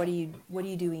understand, what are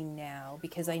you doing now?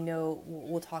 Because I know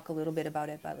we'll talk a little bit about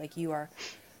it, but like, you are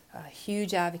a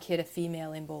huge advocate of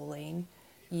female in bowling.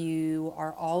 You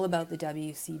are all about the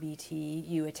WCBT.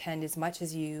 You attend as much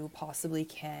as you possibly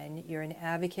can. You're an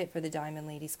advocate for the Diamond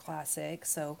Ladies Classic.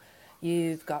 So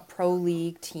you've got pro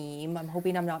league team. I'm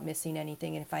hoping I'm not missing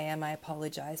anything. And if I am, I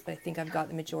apologize. But I think I've got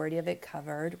the majority of it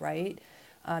covered, right?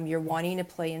 You're wanting to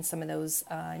play in some of those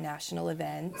national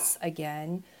events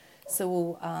again.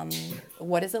 So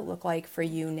what does it look like for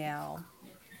you now?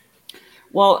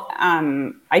 Well,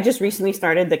 I just recently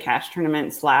started the cash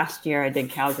tournaments last year. I did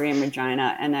Calgary and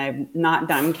Regina, and I've not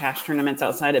done cash tournaments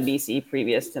outside of BC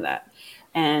previous to that.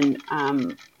 And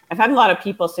I've had a lot of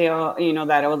people say, "Oh,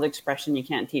 that old expression, you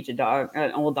can't teach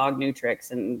an old dog new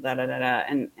tricks," and da da da da.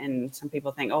 And some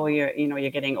people think, "Oh, you're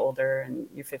getting older, and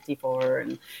you're 54,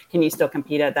 and can you still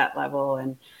compete at that level?"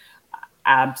 And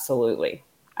absolutely,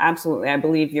 absolutely, I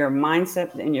believe your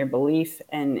mindset and your belief,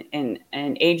 and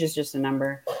age is just a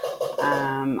number.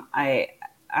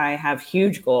 I have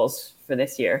huge goals for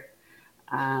this year.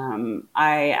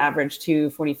 I averaged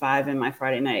 245 in my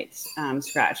Friday night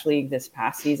scratch league this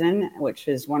past season, which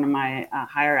is one of my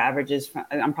higher averages.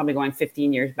 I'm probably going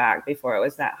 15 years back before it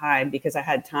was that high, because I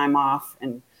had time off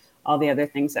and all the other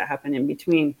things that happened in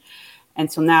between. And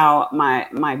so now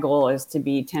my goal is to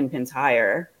be 10 pins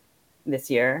higher this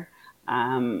year.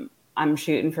 I'm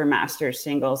shooting for Masters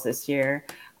singles this year.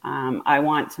 I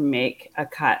want to make a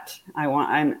cut. I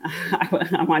want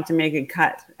to make a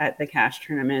cut at the cash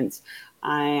tournaments.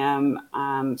 I am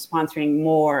sponsoring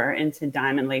more into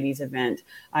Diamond Ladies event.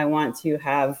 I want to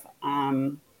have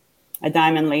a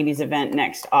Diamond Ladies event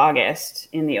next August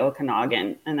in the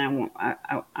Okanagan, and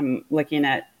I'm looking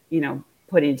at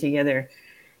putting together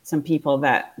some people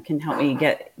that can help me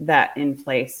get that in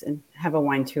place and have a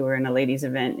wine tour and a ladies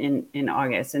event in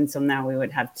August. And so now we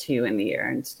would have 2 in the year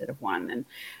instead of 1.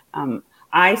 And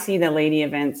I see the lady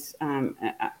events.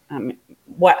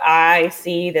 What I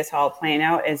see this all playing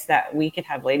out is that we could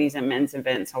have ladies and men's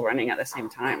events all running at the same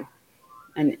time.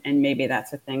 And maybe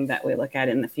that's a thing that we look at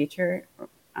in the future.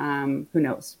 Who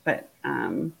knows? But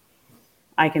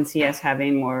I can see us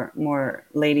having more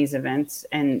ladies events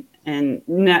and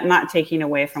not taking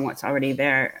away from what's already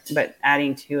there, but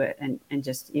adding to it and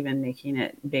just even making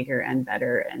it bigger and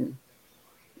better and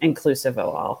inclusive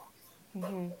of all.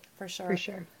 Mm-hmm, for sure. For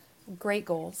sure. Great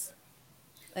goals.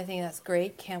 I think that's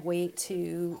great. Can't wait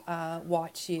to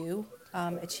watch you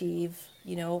achieve,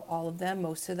 all of them,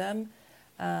 most of them.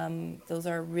 Those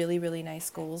are really, really nice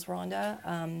goals,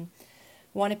 Rhonda.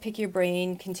 Want to pick your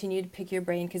brain, continue to pick your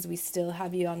brain, because we still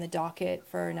have you on the docket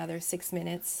for another 6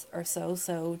 minutes or so.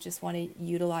 So just want to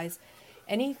utilize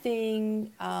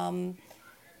anything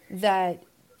that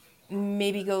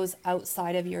maybe goes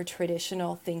outside of your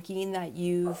traditional thinking that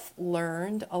you've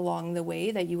learned along the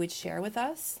way that you would share with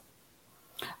us.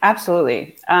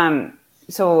 Absolutely.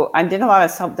 So I did a lot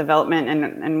of self-development,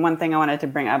 and one thing I wanted to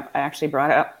bring up, I actually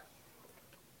brought up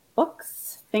books.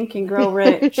 Think and Grow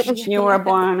Rich, You Were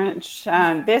Born Rich.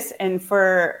 This, and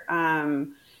for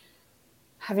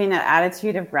having an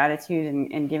attitude of gratitude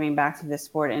and giving back to the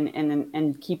sport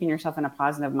and keeping yourself in a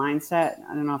positive mindset.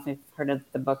 I don't know if you've heard of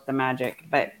the book, The Magic,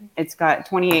 but it's got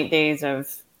 28 days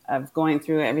of going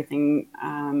through everything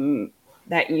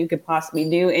that you could possibly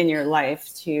do in your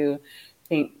life to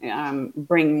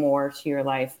bring more to your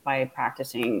life by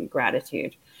practicing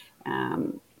gratitude.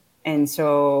 And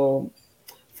so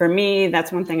for me,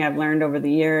 that's one thing I've learned over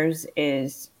the years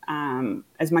is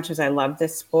as much as I love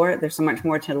this sport, there's so much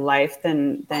more to life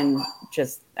than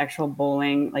just actual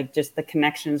bowling, like just the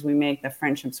connections we make, the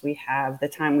friendships we have, the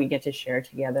time we get to share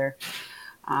together,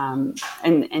 and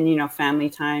family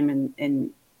time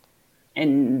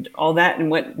and all that,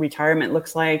 and what retirement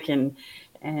looks like, and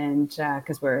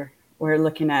because we're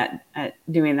looking at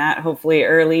doing that hopefully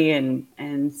early,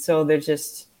 and so there's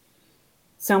just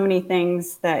so many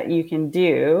things that you can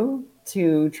do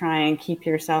to try and keep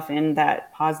yourself in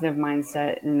that positive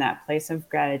mindset, in that place of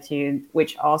gratitude,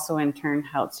 which also in turn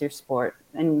helps your sport.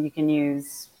 And you can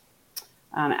use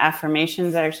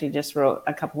affirmations. I actually just wrote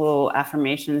a couple of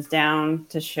affirmations down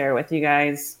to share with you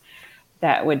guys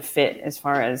that would fit as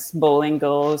far as bowling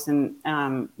goes. And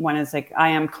one is like, I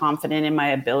am confident in my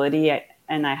ability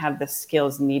and I have the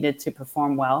skills needed to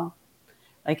perform well.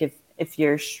 Like if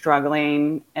you're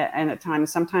struggling, and at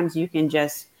times, sometimes you can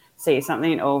just say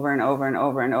something over and over and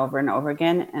over and over and over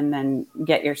again, and then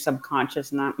get your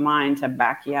subconscious mind to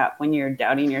back you up when you're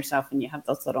doubting yourself and you have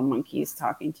those little monkeys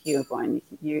talking to you going,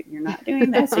 you're not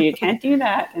doing this, or you can't do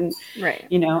that. And, right.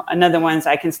 Another one is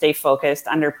I can stay focused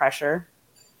under pressure.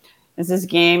 This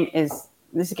game is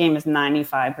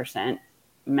 95%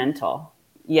 mental.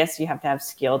 Yes, you have to have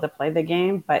skill to play the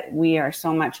game, but we are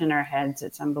so much in our heads.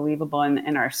 It's unbelievable.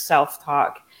 And our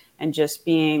self-talk and just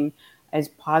being as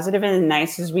positive and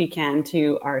nice as we can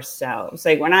to ourselves.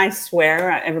 Like when I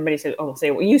swear, everybody says, well,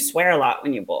 you swear a lot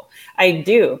when you bowl. I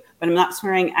do, but I'm not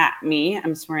swearing at me.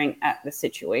 I'm swearing at the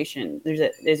situation.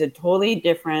 There's a totally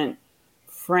different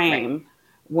frame. Right.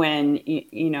 When,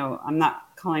 I'm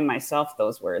not calling myself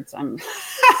those words. I'm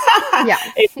Yeah.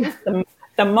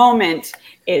 the moment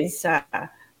is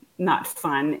not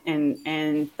fun,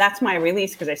 and that's my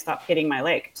release because I stopped hitting my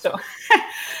leg. So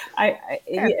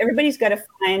everybody's got to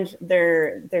find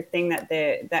their thing that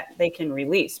they can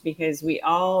release, because we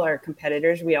all are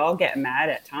competitors. We all get mad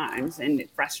at times and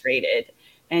frustrated,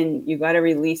 and you got to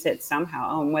release it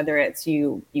somehow. And whether it's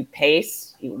you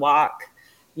pace, you walk,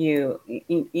 you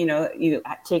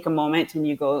take a moment and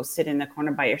you go sit in the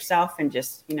corner by yourself and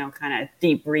just kind of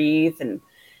deep breathe, and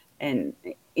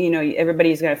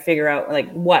everybody's got to figure out like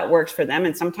what works for them.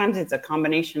 And sometimes it's a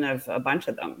combination of a bunch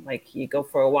of them. Like you go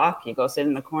for a walk, you go sit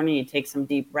in the corner, you take some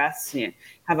deep breaths, you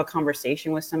have a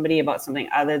conversation with somebody about something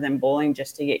other than bowling,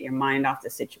 just to get your mind off the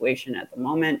situation at the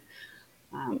moment.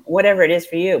 Whatever it is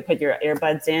for you, put your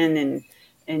earbuds in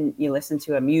and you listen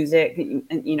to a music.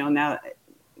 And now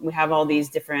we have all these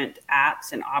different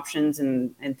apps and options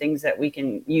and things that we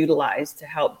can utilize to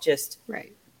help just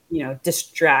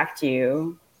distract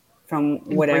you from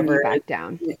whatever, bring you back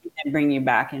down, and bring you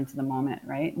back into the moment,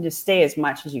 right? And just stay as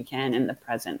much as you can in the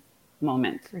present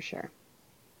moment. For sure.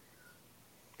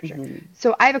 Mm-hmm.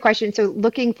 So I have a question. So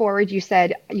looking forward, you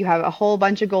said you have a whole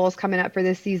bunch of goals coming up for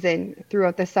this season.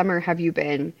 Throughout the summer, have you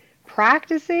been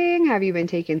practicing? Have you been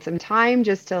taking some time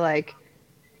just to like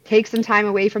take some time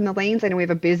away from the lanes? I know we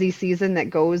have a busy season that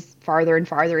goes farther and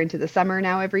farther into the summer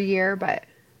now every year, but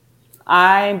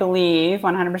I believe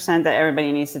 100% that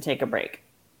everybody needs to take a break.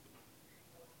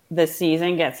 The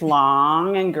season gets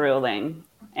long and grueling.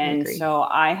 And so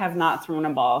I have not thrown a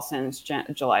ball since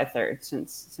July 3rd,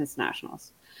 since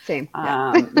Nationals. Same.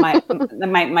 My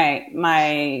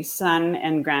son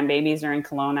and grandbabies are in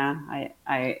Kelowna.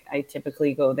 I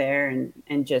typically go there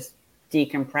and just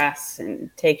decompress and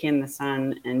take in the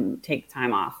sun and take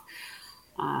time off.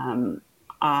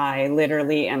 I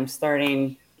literally am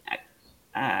starting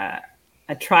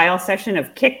a trial session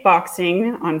of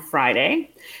kickboxing on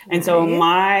Friday. And so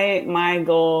my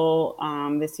goal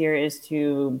this year is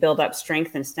to build up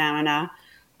strength and stamina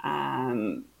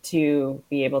to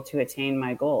be able to attain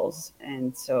my goals.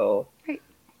 And so,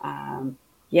 so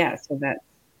that's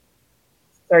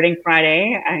starting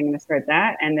Friday. I'm going to start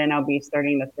that. And then I'll be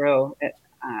starting the throw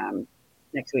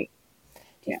next week.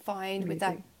 Do you find with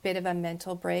that bit of a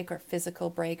mental break or physical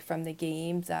break from the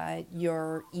game that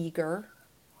you're eager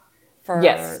for?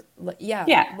 Yes.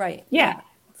 Yeah. Right. Yeah.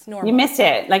 It's normal. You miss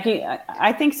it. Like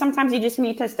I think sometimes you just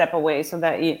need to step away so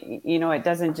that it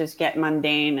doesn't just get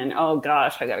mundane and, oh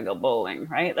gosh, I got to go bowling,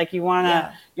 right? Like you want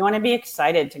to be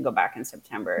excited to go back in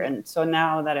September. And so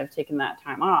now that I've taken that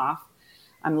time off,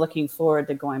 I'm looking forward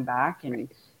to going back and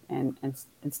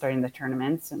starting the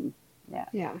tournaments and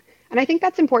Yeah. And I think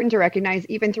that's important to recognize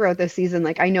even throughout the season.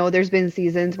 Like I know there's been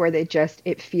seasons where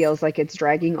it feels like it's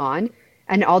dragging on.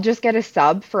 And I'll just get a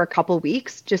sub for a couple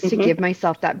weeks just to give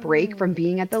myself that break from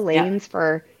being at the lanes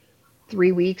for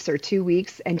 3 weeks or 2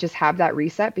 weeks and just have that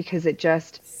reset, because it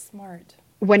just smart.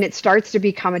 When it starts to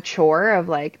become a chore of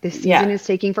like this season is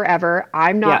taking forever,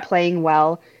 I'm not playing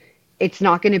well, it's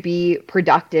not going to be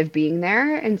productive being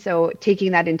there. And so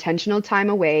taking that intentional time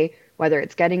away, whether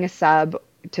it's getting a sub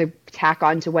to tack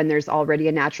on to when there's already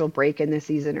a natural break in the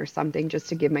season or something, just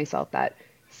to give myself that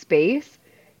space,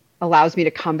 allows me to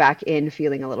come back in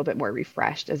feeling a little bit more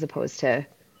refreshed as opposed to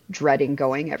dreading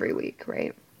going every week,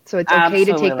 right? So it's okay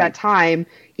to take that time,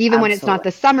 even when it's not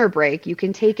the summer break. You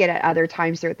can take it at other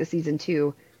times throughout the season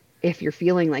too, if you're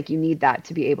feeling like you need that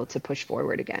to be able to push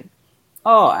forward again.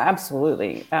 Oh,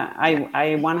 absolutely. I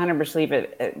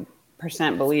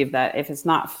 100% believe that if it's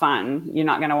not fun, you're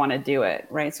not going to want to do it,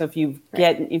 right? So if you've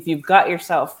got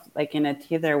yourself like in a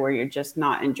tether where you're just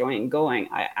not enjoying going,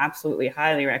 I absolutely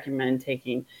highly recommend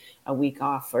taking a week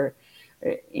off, or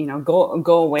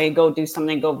go away, go do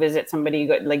something, go visit somebody,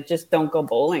 just don't go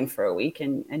bowling for a week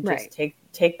and just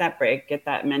take that break, get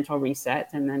that mental reset,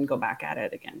 and then go back at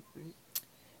it again.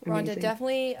 Rhonda,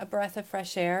 definitely a breath of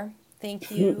fresh air. Thank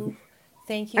you.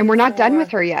 Thank you. And we're not done with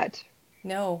her yet.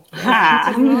 No. But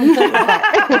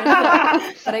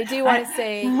I do want to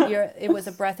say it was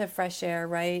a breath of fresh air,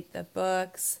 right? The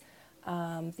books,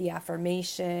 the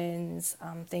affirmations.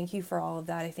 Thank you for all of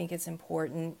that. I think it's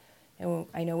important. And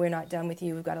I know we're not done with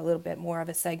you. We've got a little bit more of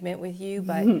a segment with you,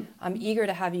 but I'm eager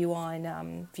to have you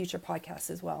on future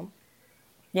podcasts as well.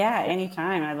 Yeah,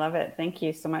 anytime. I love it. Thank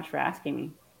you so much for asking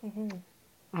me.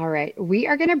 All right. We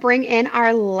are going to bring in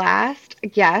our last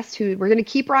guest, who we're going to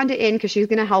keep Rhonda in because she's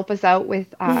going to help us out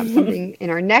with something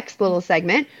in our next little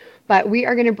segment. But we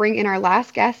are going to bring in our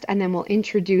last guest, and then we'll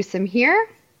introduce him here.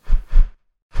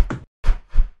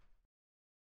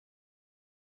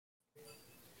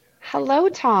 Hello,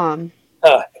 Tom.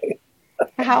 Hi.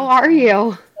 How are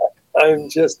you? I'm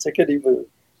just tickety-boo.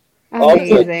 All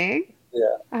good. Amazing. Yeah.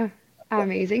 Uh,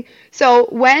 Amazing. So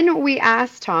when we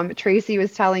asked Tom, Tracy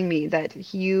was telling me that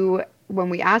when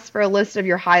we asked for a list of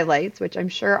your highlights, which I'm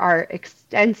sure are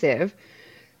extensive,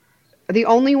 the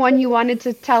only one you wanted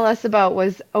to tell us about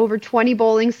was over 20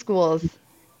 bowling schools.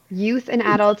 Youth and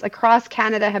adults across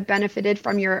Canada have benefited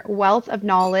from your wealth of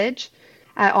knowledge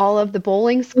at all of the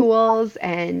bowling schools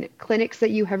and clinics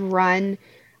that you have run,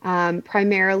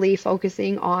 primarily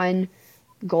focusing on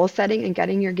goal setting and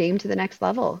getting your game to the next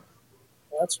level.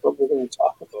 That's what we're going to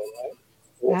talk about,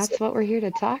 right? That's what we're here to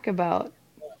talk about.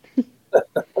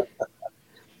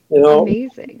 You know,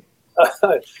 Amazing.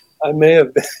 I may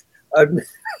have been, I,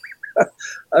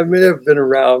 I may have been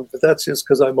around, but that's just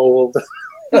because I'm old.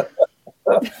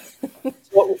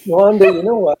 So, Wanda, you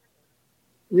know what?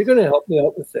 You're going to help me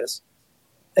out with this.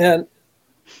 And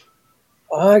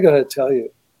I got to tell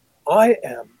you, I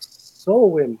am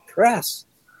so impressed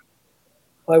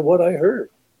by what I heard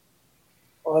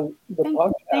on the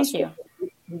podcast. Thank you.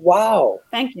 Wow.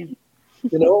 Thank you.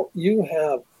 You know,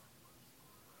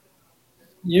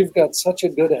 you've got such a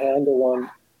good handle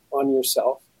on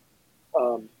yourself.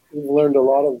 You've learned a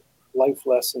lot of life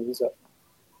lessons,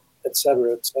 et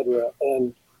cetera, et cetera.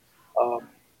 And um,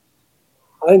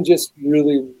 I'm just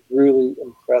really, really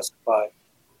impressed by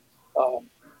um,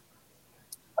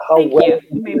 how Thank well you.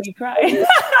 You made me cry.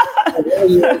 how well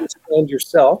you understand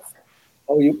yourself,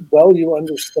 well you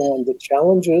understand the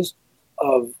challenges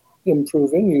of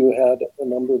improving. You had a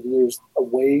number of years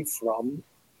away from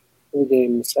the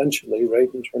game, essentially, right,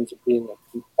 in terms of being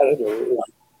a competitor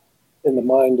in the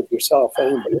mind of yourself.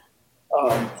 Anyway,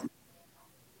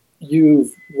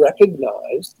 you've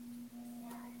recognized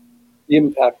the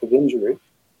impact of injury,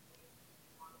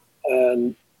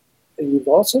 and you've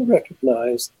also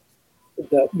recognized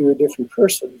that you're a different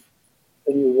person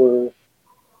than you were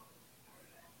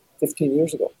 15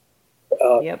 years ago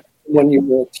Yep. when you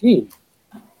were a teen,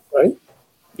 right?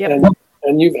 Yep.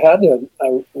 And you've had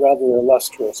a rather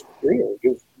illustrious career.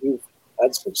 You've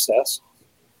had success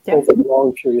Yep. over a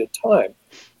long period of time.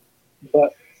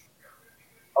 But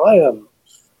I am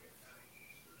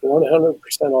 100%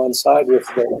 on side with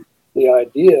the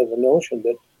idea, the notion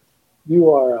that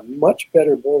you are a much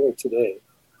better bowler today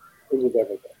than you've ever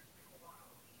been.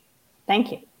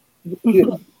 Thank you.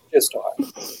 You just are.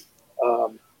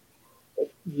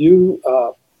 You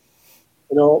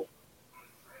know,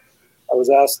 I was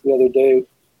asked the other day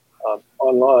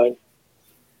online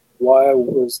why I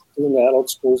was doing adult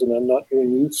schools and I'm not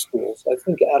doing youth schools. I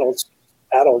think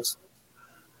adults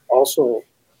also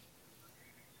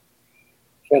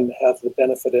can have the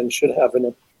benefit and should have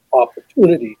an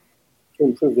opportunity to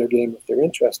improve their game if they're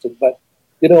interested. But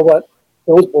you know what?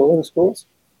 Those bowling schools,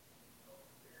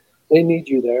 they need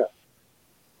you there.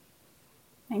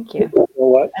 Thank you. You know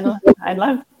what?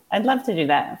 I'd love to do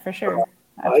that for sure.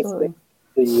 I Absolutely.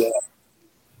 think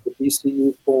the BC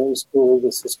Youth Bowling School,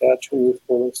 the Saskatchewan Youth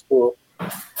Bowling School,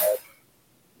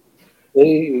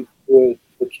 the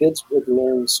kids would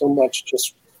learn so much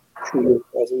just through your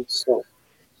presence. So,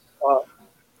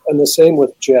 and the same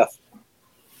with Jeff.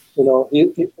 You know,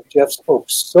 Jeff spoke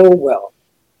so well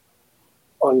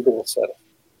on goal setting.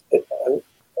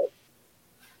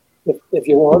 If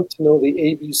you want to know the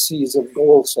ABCs of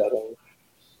goal setting,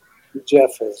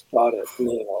 Jeff has got it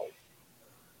nailed.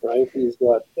 Right? He's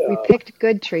got. We picked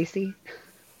good, Tracy.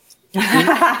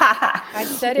 I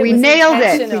said it We was nailed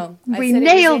it. intentional. We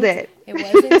nailed it. It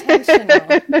was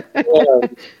intentional.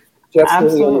 Jeff really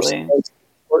Absolutely. understands the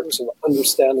importance of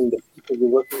understanding the people you're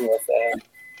working with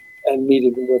and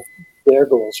meeting with their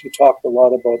goals. You talked a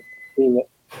lot about being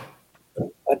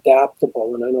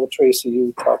adaptable, and I know Tracy,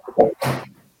 you talked about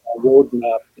a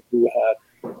roadmap that you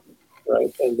had,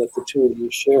 right, and that the two of you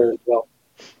shared. Well,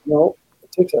 you know,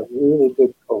 it takes a really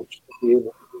good coach to be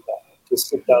able to do that, to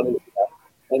sit down and do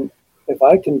that. And if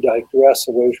I can digress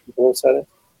away from goal setting,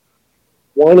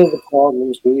 one of the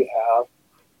problems we have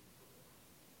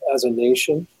as a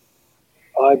nation,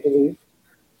 I believe,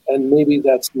 and maybe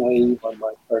that's naive on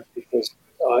my part because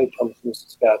I come from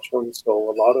Saskatchewan,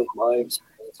 so a lot of my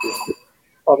experience is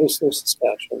obviously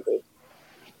Saskatchewan based.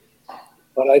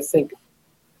 But I think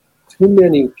too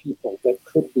many people that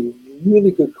could be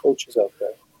really good coaches out there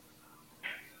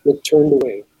get turned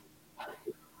away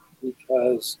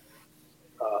because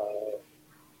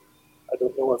I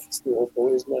don't know if it's the old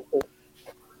boys method,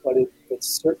 but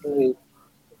it's certainly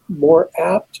more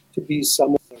apt to be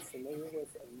someone they're familiar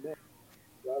with and know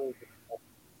rather than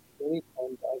many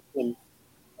times I've been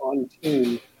on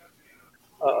team.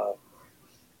 Uh,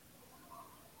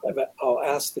 I'll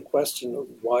ask the question of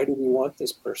why do we want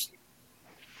this person?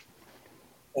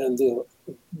 And the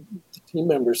team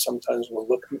members sometimes will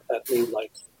look at me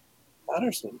like,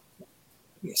 Patterson, what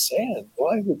are you saying?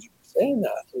 Why would you be saying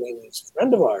that? I mean, he's a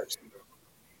friend of ours.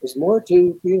 There's more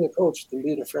to being a coach than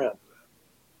being a friend,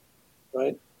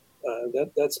 right?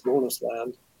 That's bonus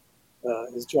land.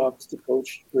 His job is to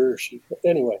coach he or she. But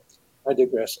anyway, I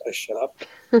digress. I shut up.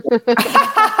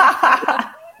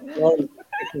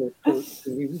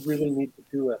 We really need to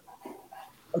do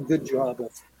a good job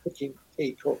of picking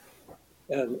a coach.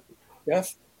 And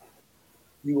Jeff,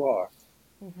 you are.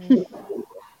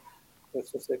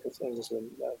 That's the thick of things,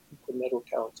 and the medal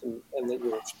counts, and that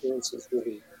your experiences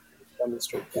really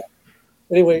demonstrate that.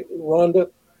 Anyway,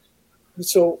 Rhonda,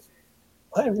 so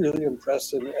I'm really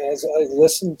impressed, and as I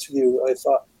listened to you, I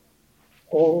thought,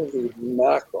 holy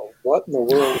mackerel, what in the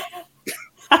world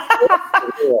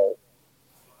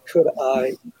could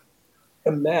I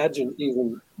imagine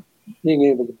even being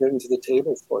able to bring to the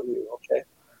table for you, okay?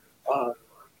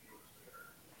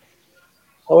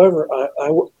 However, I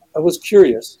was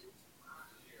curious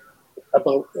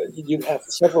about, you have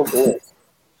several goals.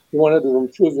 You wanted to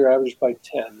improve your average by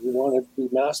 10. You wanted to be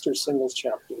master singles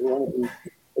champion.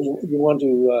 You want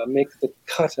to make the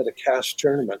cut at a cash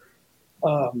tournament.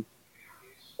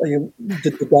 You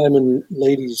did the Diamond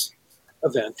Ladies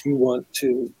event. You want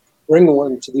to bring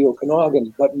one to the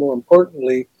Okanagan, but more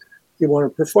importantly, you want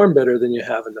to perform better than you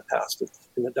have in the past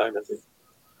in the Diamond League.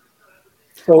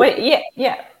 So, wait,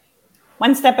 yeah.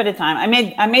 One step at a time. I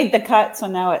made the cut, so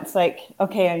now it's like,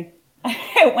 okay,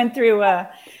 I went through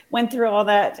all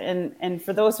that, and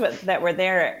for those that were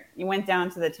there, you went down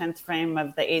to the 10th frame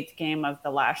of the 8th game of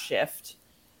the last shift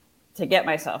to get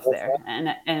myself there, and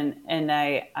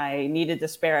I needed to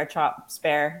spare a chop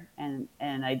spare, and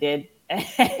I did,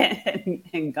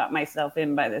 and got myself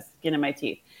in by the skin of my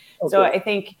teeth. Okay. So I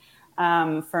think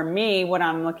for me, what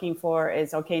I'm looking for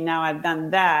is, okay, now I've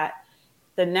done that.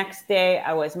 The next day,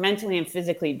 I was mentally and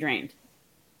physically drained.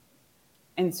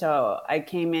 And so I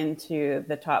came into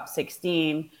the top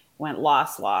 16, went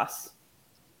loss.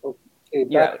 Okay,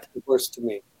 back up the horse to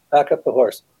me. Back up the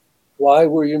horse. Why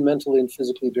were you mentally and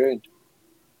physically drained?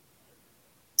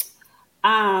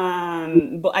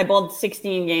 I bowled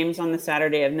 16 games on the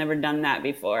Saturday. I've never done that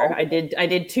before. Oh. I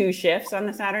did 2 shifts on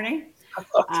the Saturday.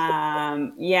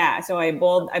 So I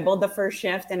bowled the first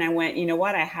shift, and I went, you know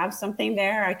what? I have something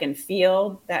there. I can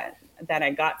feel that I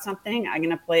got something. I'm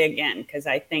going to play again because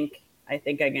I think I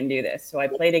can do this. So I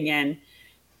played again,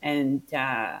 and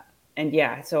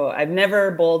so I've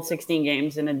never bowled 16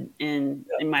 games in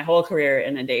my whole career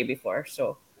in a day before.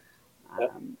 So,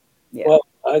 Well,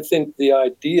 I think the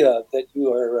idea that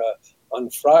you are on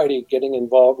Friday getting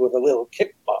involved with a little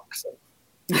kickboxing.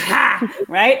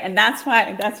 Right, and that's why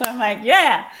I'm like,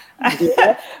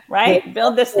 right.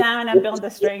 Build the stamina, build the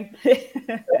strength.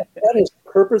 That is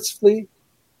purposefully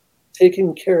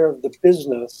taking care of the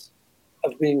business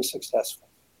of being successful,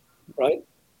 right?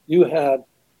 You have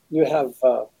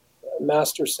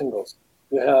master singles.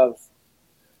 You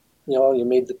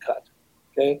made the cut,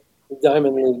 okay? The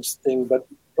Diamond Leagues thing, but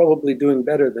probably doing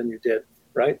better than you did,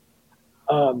 right?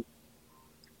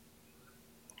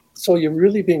 So you're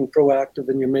really being proactive,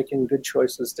 and you're making good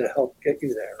choices to help get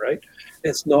you there, right?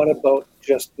 It's not about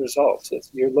just results.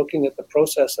 You're looking at the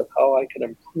process of how I can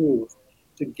improve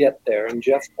to get there. And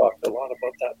Jeff talked a lot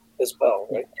about that as well,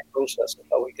 right? The process of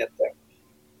how we get there.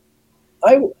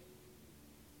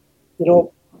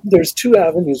 There's 2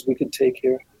 avenues we could take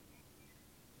here.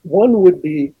 One would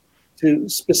be to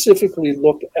specifically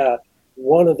look at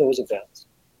one of those events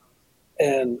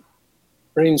and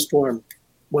brainstorm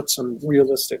what some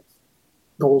realistic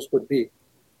goals would be.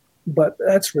 But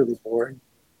that's really boring.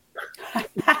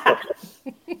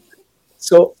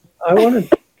 So I want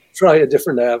to try a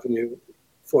different avenue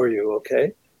for you,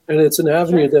 okay? And it's an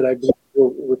avenue that I believe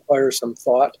will require some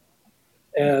thought.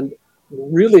 And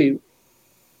really,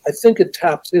 I think it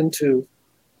taps into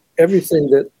everything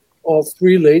that all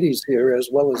 3 ladies here, as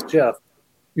well as Jeff,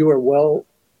 you are well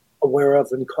aware of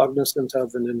and cognizant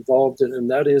of and involved in, and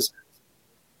that is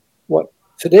what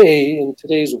today, in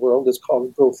today's world, is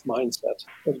called growth mindset.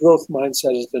 The growth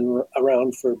mindset has been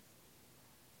around for,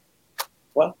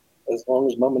 as long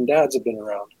as mom and dads have been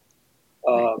around.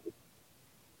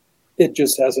 It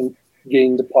just hasn't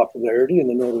gained the popularity and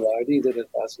the notoriety that it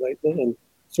has lately. And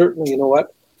certainly, you know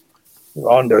what?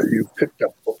 Rhonda, you picked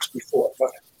up books before,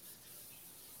 but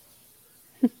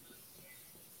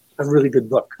a really good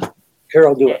book.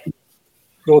 Carol Dweck,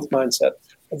 Growth Mindset.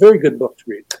 A very good book to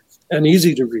read, and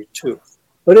easy to read too.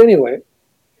 But anyway,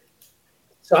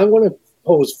 so I want to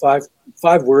pose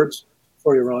five words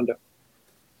for you, Rhonda.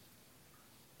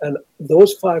 And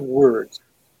those 5 words,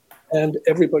 and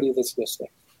everybody that's listening,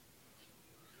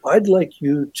 I'd like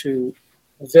you to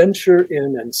venture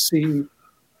in and see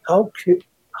how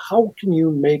can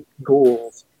you make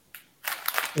goals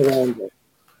around it.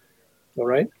 All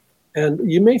right. And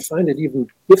you may find it even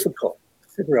difficult to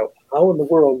figure out how in the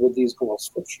world would these goals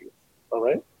fit you. All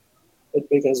right.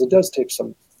 Because it does take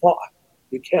some thought.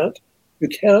 You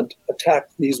can't attack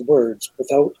these words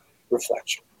without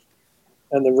reflection.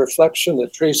 And the reflection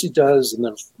that Tracy does and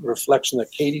the reflection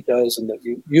that Katie does and that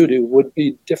you do would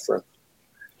be different,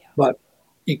 but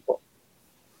equal.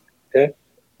 Okay.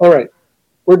 All right.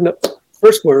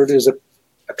 First word is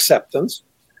acceptance.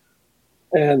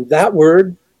 And that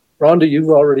word, Rhonda, you've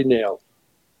already nailed.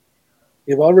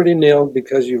 You've already nailed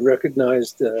because you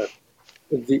recognized the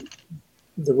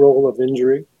role of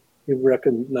injury. You've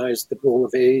recognized the role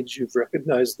of age. You've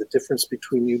recognized the difference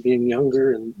between you being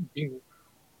younger and being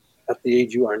at the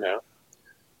age you are now.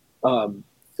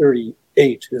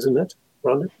 38, isn't it,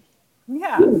 Rhonda?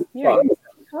 Yeah, you're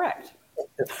correct.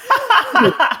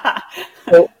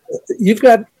 So you've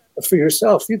got, for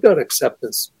yourself, you've got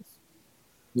acceptance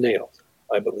nailed,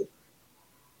 I believe.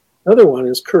 Another one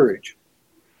is courage.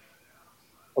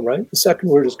 All right. The second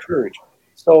word is courage.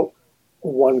 So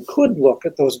one could look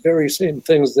at those very same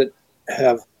things that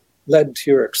have led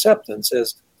to your acceptance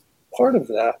as part of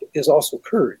that is also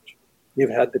courage. You've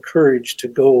had the courage to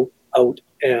go out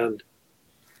and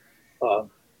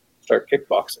start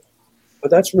kickboxing.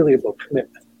 But that's really about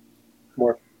commitment.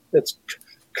 More, it's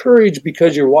courage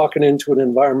because you're walking into an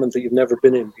environment that you've never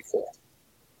been in before.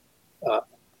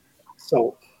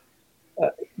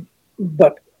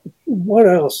 But what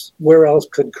else? Where else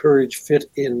could courage fit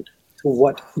into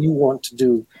what you want to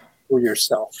do for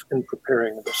yourself in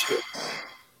preparing this year?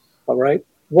 All right.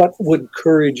 What would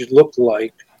courage look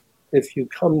like if you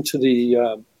come to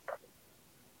the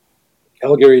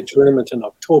Calgary tournament in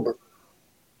October?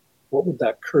 What would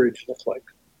that courage look like?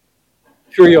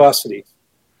 Curiosity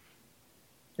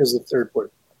is the third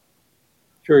word.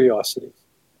 Curiosity.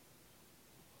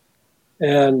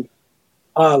 And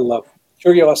I love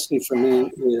curiosity for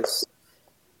me is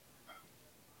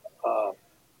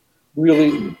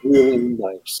really, really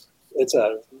nice. It's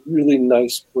a really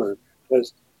nice word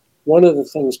because one of the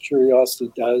things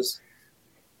curiosity does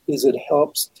is it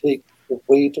helps take the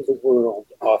weight of the world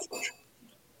off your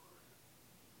shoulders.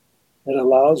 It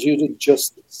allows you to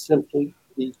just simply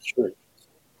be curious.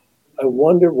 I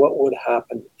wonder what would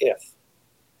happen if.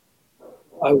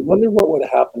 I wonder what would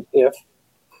happen if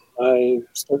I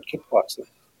start kickboxing.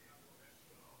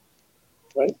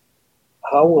 Right?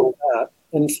 How will that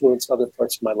influence other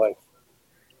parts of my life?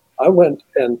 I went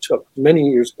and took many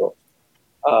years ago.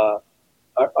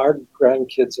 Our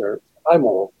grandkids I'm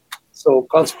old, so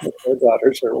consequently our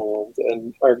daughters are old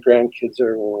and our grandkids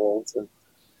are old.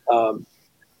 And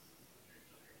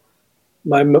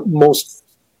my most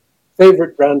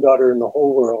favorite granddaughter in the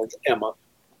whole world, Emma.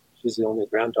 She's the only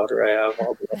granddaughter I have.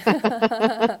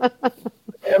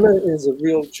 Emma is a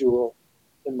real jewel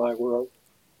in my world.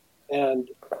 And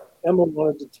Emma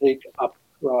wanted to take up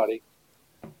karate,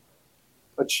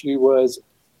 but she was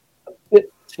a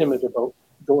bit timid about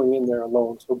going in there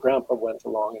alone. So Grandpa went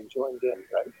along and joined in,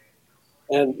 right?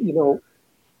 And,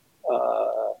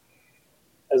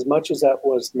 as much as that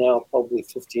was now probably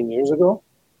 15 years ago,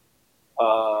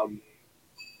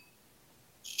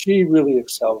 she really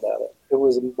excelled at it. It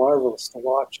was marvelous to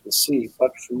watch and see.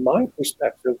 But from my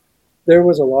perspective, there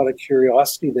was a lot of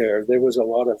curiosity there. There was a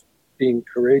lot of being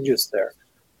courageous there.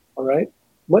 All right?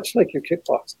 Much like your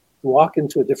kickboxing. Walk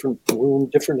into a different room,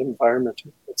 different environment,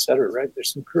 etc. Right?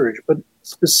 There's some courage. But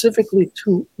specifically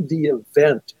to the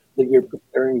event that you're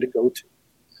preparing to go to.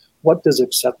 What does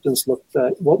acceptance look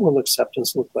like? What will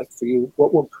acceptance look like for you?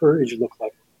 What will courage look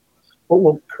like? What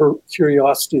will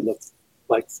curiosity look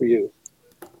like for you?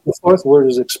 The fourth word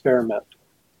is experiment.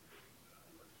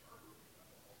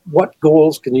 What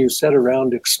goals can you set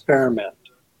around experiment?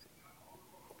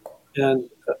 And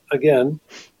again,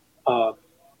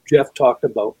 Jeff talked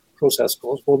about process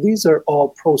goals. Well, these are all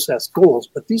process goals,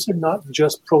 but these are not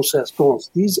just process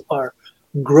goals. These are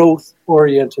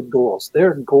growth-oriented goals.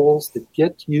 They're goals that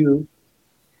get you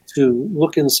to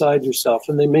look inside yourself,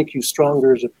 and they make you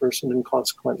stronger as a person and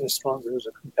consequently stronger as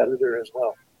a competitor as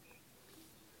well.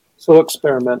 So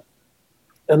experiment.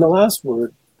 And the last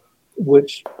word,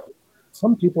 which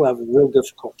some people have a real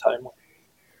difficult time with,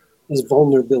 is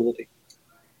vulnerability.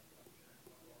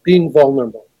 Being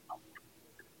vulnerable.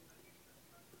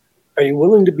 Are you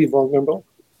willing to be vulnerable?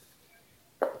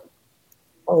 How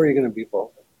are you going to be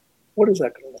vulnerable? What is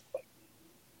that going to look like?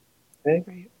 Okay?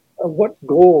 Right. What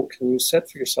goal can you set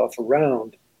for yourself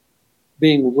around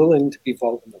being willing to be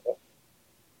vulnerable?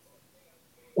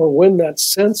 or when that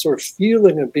sense or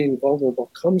feeling of being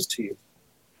vulnerable comes to you,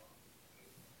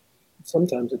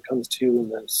 sometimes it comes to you in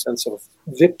the sense of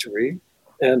victory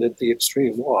and at the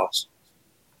extreme loss.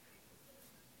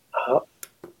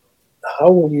 How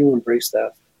will you embrace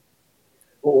that?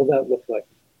 What will that look like?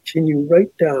 Can you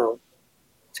write down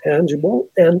tangible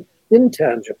and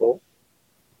intangible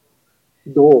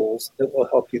goals that will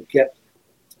help you get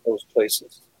to those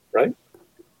places, right?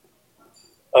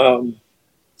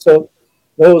 So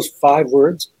those 5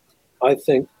 words, I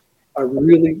think, are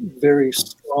really very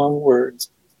strong words,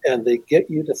 and they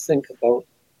get you to think about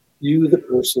you, the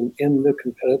person, in the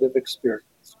competitive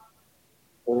experience.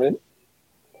 All right.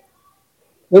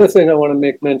 Another thing I want to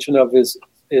make mention of is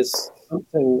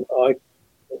something like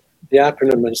the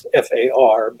acronym is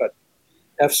FAR, but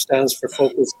F stands for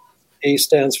focus, A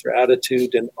stands for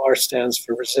attitude, and R stands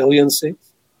for resiliency.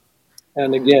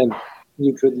 And again,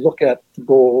 you could look at the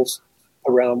goals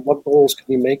around what goals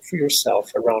can you make for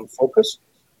yourself around focus?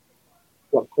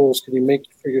 What goals can you make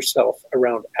for yourself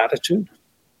around attitude?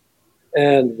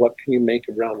 And what can you make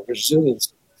around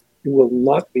resilience? You will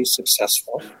not be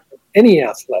successful in any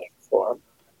athletic form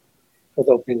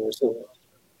without being resilient,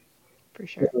 For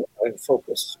sure. without having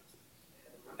focus,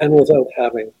 and without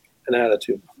having an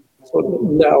attitude. So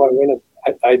now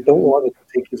I don't want to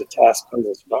take you to task on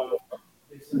this, but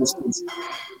for instance,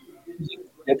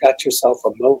 you got yourself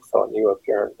a mouth on you,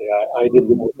 apparently. I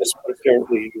didn't know this, but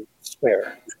apparently you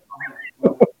swear.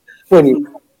 When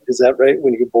you, is that right?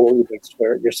 When you bowl, you big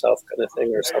swear at yourself kind of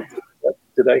thing or something.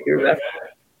 Did I hear that?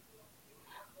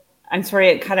 I'm sorry,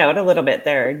 it cut out a little bit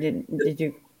there. Did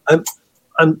you?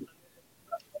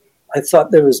 I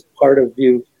thought there was part of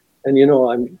you, and you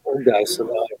know, I'm an old guy, so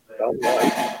now I don't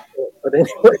know. But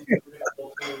anyway,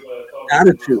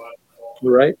 attitude,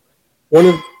 right? One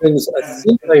of the things I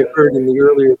think I heard in the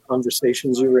earlier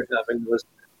conversations you were having was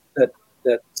that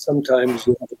sometimes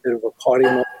you have a bit of a potty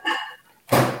mouth.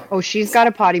 Oh, she's got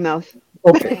a potty mouth.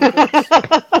 Okay.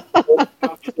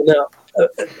 Now,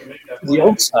 the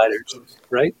outsiders,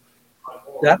 right?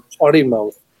 That potty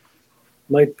mouth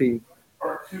might be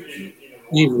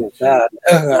evil, bad.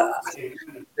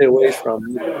 Stay away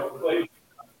from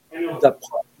that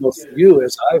potty mouth for you,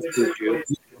 as I've heard you,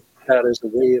 that as a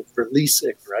way of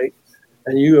releasing, right?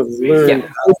 And you have learned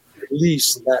how to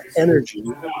release that energy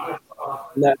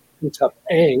and that pent up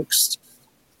angst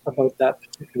about that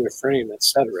particular frame,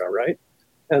 etc., right?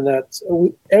 And that's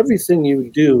everything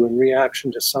you do in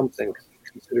reaction to something can be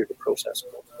considered a process.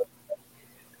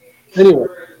 Anyway,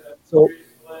 so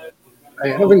I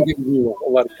haven't given you a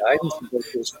whole lot of guidance about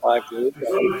those 5 words.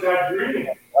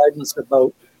 Guidance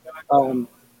about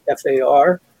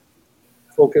FAR,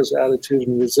 focus, attitude,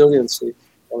 and resiliency.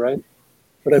 All right,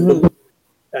 but I believe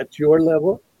at your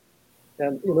level,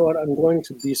 and you know what, I'm going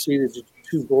to BC to do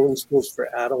 2 bowling schools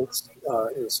for adults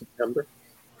in September.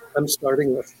 I'm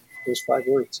starting with those 5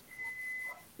 words.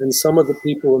 And some of the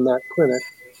people in that clinic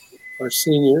are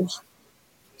seniors.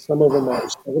 Some of them are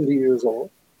 70 years old.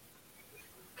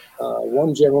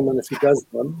 One gentleman, if he does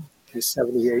them, he's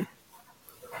 78.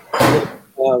 And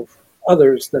we have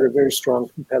others that are very strong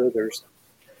competitors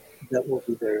that will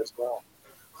be there as well.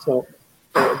 So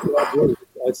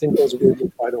I think those words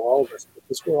apply to all of us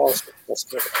because we're all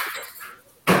successful.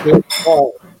 We're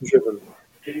all driven.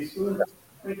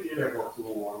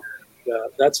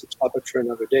 That's a topic for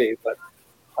another day, but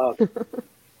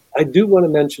I do want to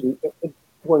mention,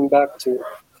 going back to,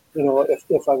 you know,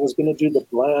 if I was going to do the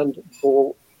bland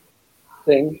bowl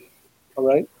thing, all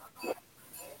right,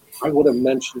 I would have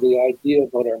mentioned the idea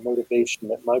about our motivation.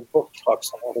 That my book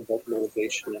talks a lot about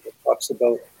motivation, and it talks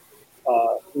about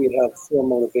we have 4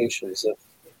 motivations.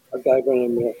 A guy by the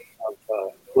name of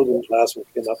William Glasgow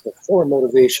came up with 4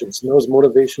 motivations, and those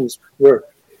motivations were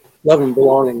love and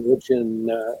belonging, which in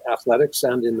athletics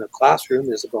and in the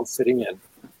classroom is about fitting in.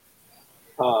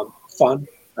 Fun,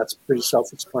 that's pretty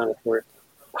self-explanatory.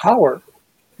 Power,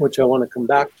 which I want to come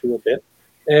back to a bit,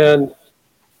 and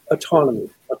autonomy.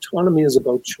 Autonomy is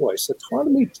about choice.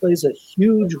 Autonomy plays a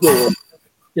huge role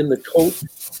in the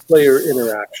coach-player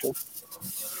interaction,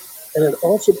 and it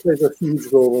also plays a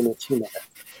huge role in a team effort.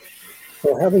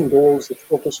 So having goals that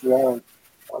focus around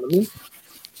autonomy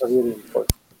are really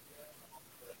important.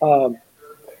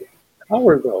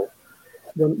 Power, though,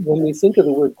 when we think of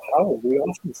the word power, we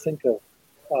often think of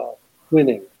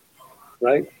winning,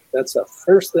 right? That's the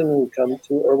first thing we come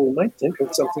to, or we might think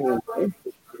of something in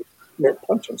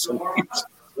punching some people,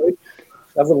 right?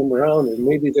 Shoving them around, and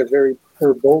maybe they're very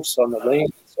verbose on the lane,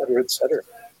 et cetera.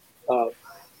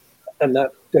 And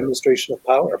that demonstration of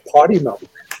power, potty mouth,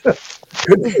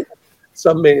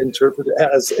 some may interpret it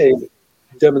as a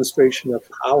demonstration of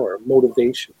power,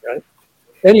 motivation, right?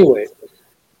 Anyway,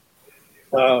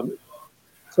 so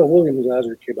William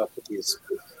Glasser came up with these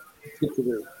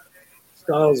particular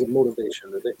styles of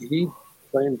motivation. That he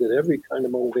claimed that every kind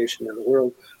of motivation in the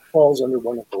world falls under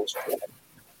one of those four.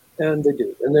 And they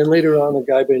do. And then later on, a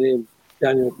guy by the name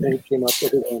Daniel Pink came up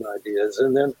with his own ideas.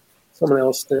 And then someone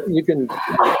else, you can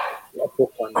a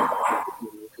book on that.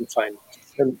 You can find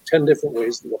 10 different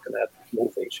ways of looking at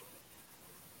motivation.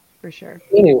 For sure.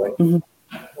 Anyway, the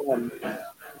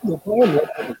bottom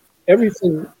line,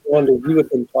 everything, Wanda, you have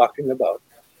been talking about,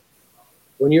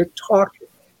 when you're talking,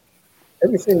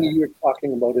 everything that you're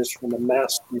talking about is from a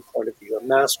mastery point of view, a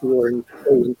mastery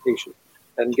orientation.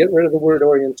 And get rid of the word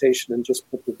orientation and just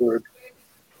put the word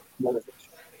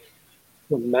motivation.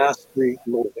 You're mastery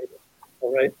motivated,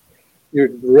 all right? You're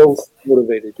growth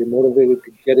motivated. You're motivated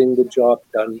to getting the job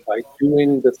done by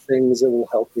doing the things that will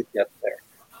help you get there.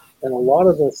 And a lot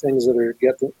of the things that are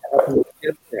helping you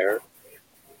get there,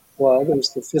 well, there's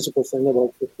the physical thing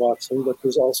about kickboxing, but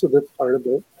there's also the part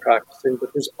about practicing,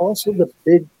 but there's also the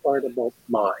big part about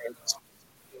mind.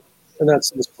 And that's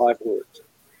these 5 words.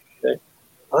 Okay?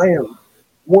 I am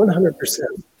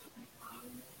 100%,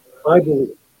 I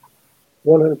believe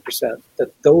 100%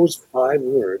 that those 5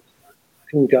 words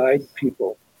can guide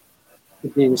people to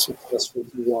being successful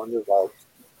beyond their lives.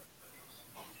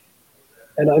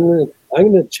 And I'm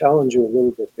gonna challenge you a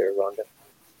little bit there, Rhonda.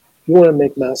 You want to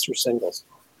make master singles.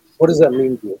 What does that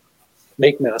mean to you?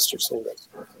 Make master singles.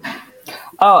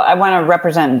 Oh, I want to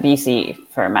represent BC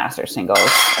for master singles.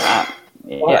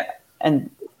 Yeah, and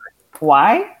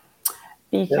why?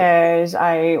 Because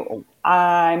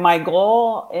my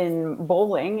goal in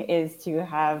bowling is to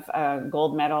have a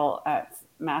gold medal at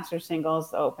master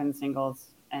singles, open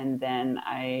singles, and then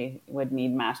I would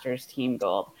need masters team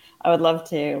gold. I would love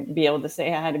to be able to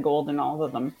say I had a gold in all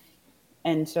of them.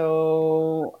 And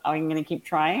so I'm going to keep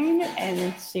trying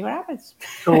and see what happens.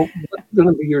 So what's going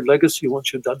to be your legacy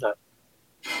once you've done that?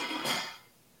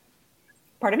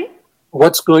 Pardon me?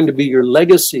 What's going to be your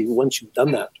legacy once you've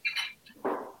done that?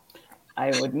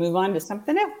 I would move on to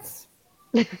something else.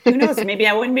 Who knows? Maybe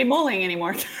I wouldn't be bowling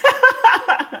anymore.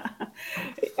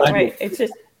 Right. It's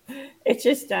just.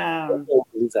 I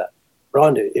don't believe that.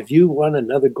 Rhonda, if you won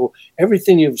another gold,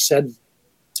 everything you've said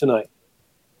tonight,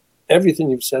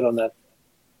 everything you've said on the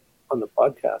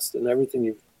podcast, and everything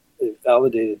you've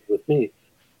validated with me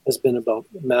has been about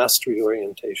mastery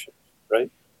orientation,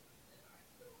 right?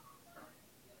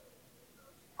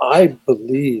 I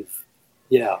believe,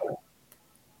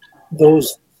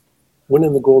 those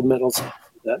winning the gold medals have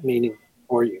that meaning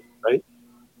for you, right?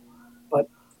 But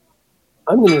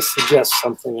I'm going to suggest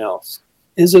something else.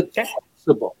 Is it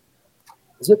possible?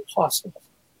 Is it possible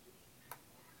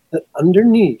that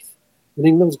underneath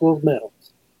winning those gold medals,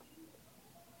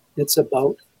 it's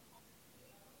about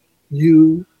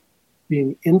you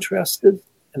being interested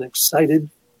and excited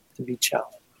to be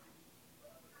challenged?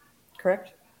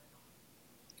 Correct.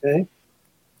 Okay?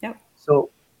 Yep. So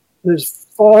there's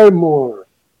far more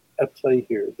at play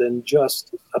here than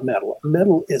just a medal. A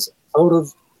medal is out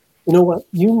of, you know what,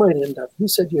 you might end up, you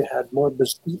said you had more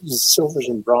silvers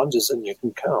and bronzes than you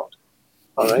can count.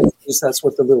 All right? Because that's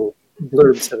what the little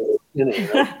blurb said at the beginning,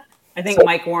 right? I think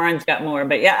Mike Warren's got more,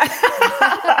 but yeah.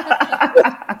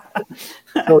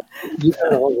 So you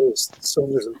had all those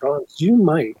silvers and bronzes. You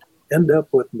might end up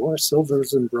with more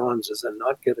silvers and bronzes and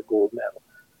not get a gold medal.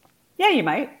 Yeah, you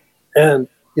might. And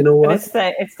you know what?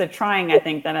 But it's the trying, I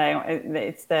think,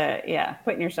 it's the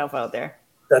putting yourself out there.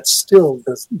 That's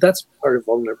part of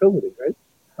vulnerability, right?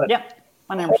 But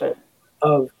 100%.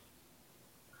 Of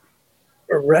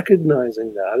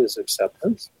recognizing that is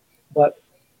acceptance, but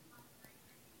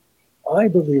I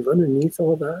believe underneath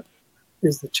all that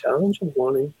is the challenge of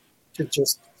wanting to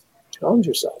just challenge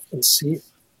yourself and see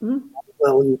how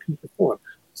well you can perform,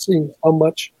 seeing how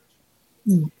much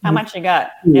you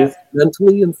got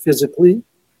mentally and physically,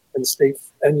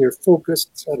 and you're focused,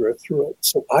 etc. through it.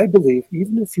 So I believe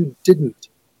even if you didn't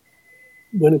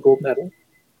win a gold medal,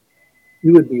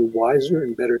 you would be a wiser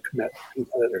and better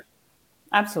competitor.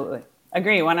 Absolutely.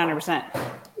 Agree, 100%.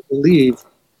 I believe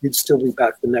you'd still be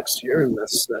back the next year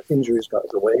unless injuries got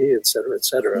away, et cetera,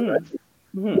 right?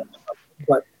 Mm-hmm.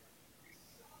 But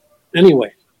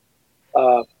anyway,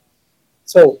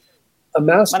 so a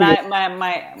master. But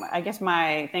I guess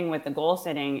my thing with the goal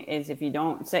setting is if you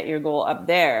don't set your goal up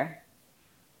there,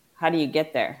 how do you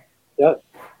get there? Yeah.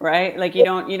 Right? Like you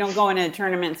don't go into a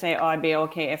tournament and say, "Oh, I'd be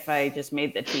okay if I just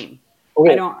made the team."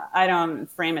 Okay. I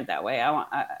don't frame it that way.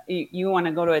 You want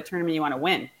to go to a tournament, you want to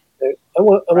win.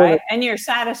 Right? And you're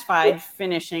satisfied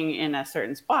finishing in a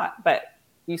certain spot, but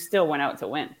you still went out to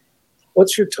win.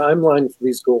 What's your timeline for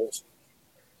these goals?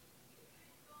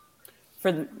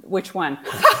 which one?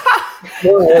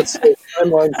 No, that's the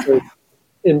timeline for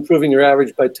improving your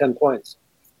average by 10 points.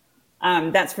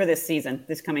 That's for this season,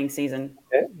 this coming season.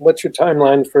 Okay. What's your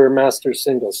timeline for Masters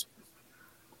singles?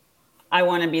 I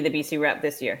want to be the BC rep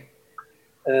this year.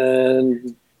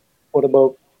 And what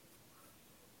about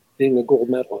being a gold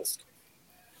medalist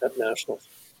at nationals?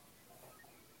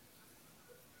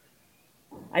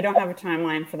 I don't have a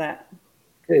timeline for that.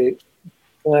 Okay.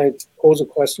 Can I pose a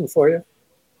question for you?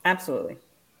 Absolutely.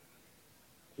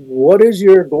 What is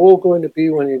your goal going to be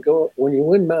when you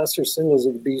win Masters singles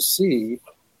at BC?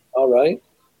 All right,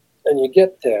 and you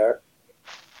get there.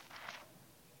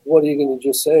 What are you going to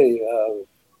just say?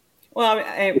 Well,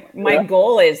 my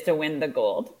goal is to win the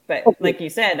gold, but like you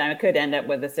said, I could end up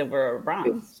with a silver or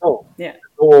bronze. So yeah, the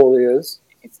goal is.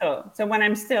 So when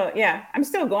I'm still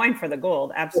going for the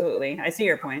gold. Absolutely, I see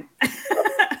your point.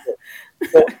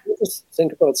 So just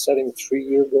think about setting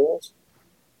 3-year goals.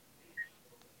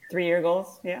 3-year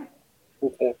goals, yeah.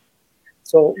 Okay,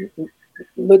 so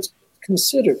let's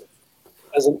consider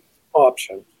as an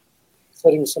option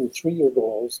setting some 3-year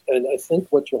goals, and I think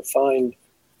what you'll find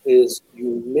is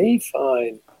you may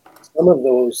find some of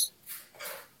those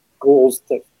goals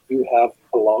that you have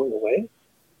along the way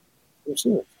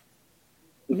sooner.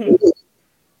 Mm-hmm.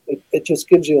 It just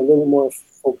gives you a little more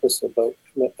focus about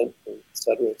commitment, et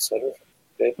cetera, et cetera.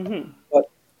 Okay, But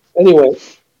anyway,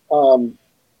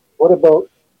 what about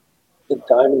the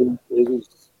Diamond Ladies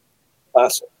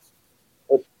Classics?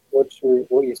 What do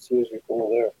you see as your goal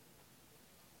there?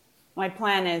 My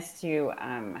plan is to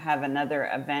have another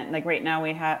event. Like right now,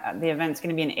 we have the event's going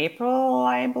to be in April,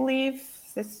 I believe.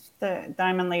 The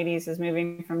Diamond Ladies is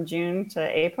moving from June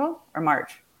to April or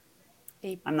March.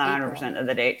 I'm not 100% of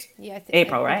the date. Yeah,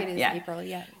 April, I right? think it is yeah. April.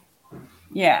 Yeah.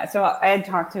 Yeah. So I had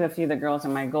talked to a few of the girls,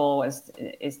 and my goal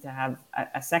is to have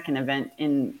a second event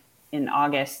in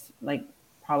August, like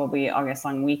probably August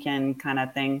long weekend kind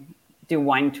of thing. Do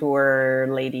wine tour,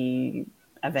 lady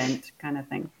event kind of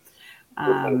thing.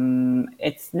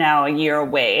 It's now a year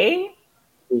away.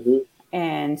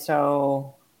 And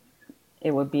so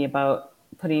it would be about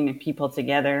putting people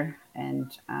together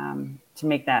and to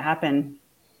make that happen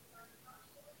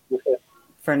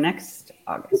for next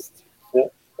August. Yeah.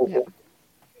 Okay. Yeah.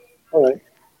 All right.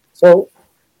 So,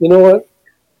 you know what?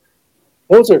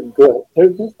 Those are good.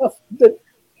 There's enough that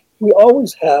we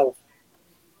always have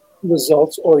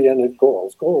results-oriented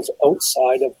goals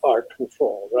outside of our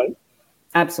control, right?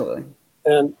 Absolutely.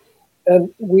 And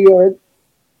we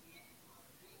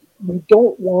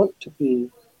don't want to be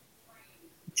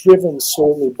driven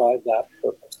solely by that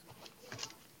purpose.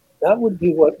 That would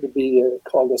be what would be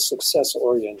called a success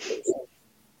orientation.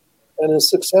 And a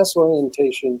success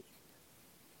orientation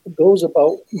goes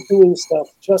about doing stuff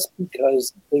just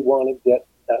because they want to get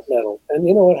that medal. And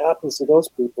you know what happens to those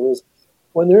people is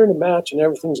when they're in a match and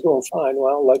everything's going fine,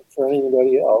 well, like for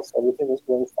anybody else, everything is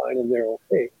going fine and they're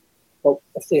okay. But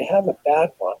if they have a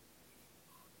bad one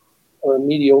or a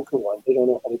mediocre one, they don't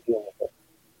know how to deal with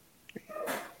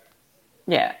it.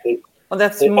 Yeah. Well,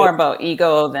 that's more about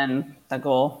ego than the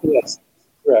goal. Yes,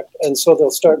 correct. And so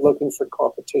they'll start looking for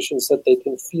competitions that they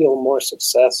can feel more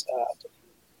success at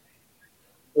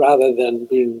rather than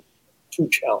being too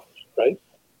challenged, right?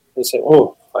 They say,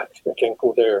 oh, I can't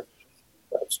go there.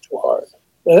 That's too hard.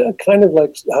 Kind of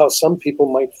like how some people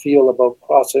might feel about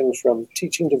crossing from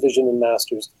teaching division and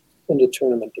masters into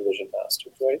tournament division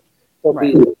masters, right? There'll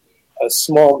be a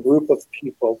small group of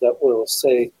people that will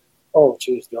say, oh,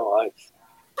 geez, no, I'm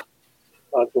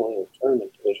not going to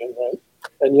tournament division, right?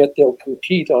 And yet they'll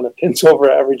compete on a pins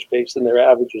over average base and their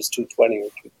average is 220 or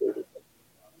 230,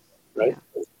 right?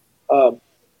 Yeah.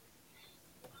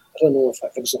 I don't know if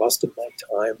I've exhausted my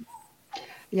time.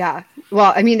 Yeah.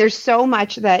 Well, I mean, there's so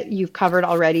much that you've covered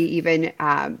already, even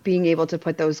being able to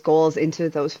put those goals into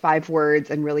those 5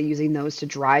 words and really using those to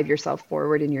drive yourself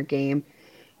forward in your game.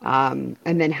 And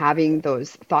then having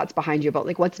those thoughts behind you about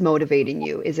like what's motivating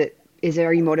you.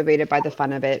 Are you motivated by the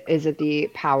fun of it? Is it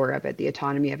the power of it, the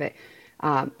autonomy of it?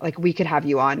 Like we could have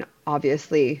you on,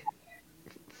 obviously,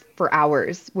 for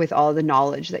hours with all the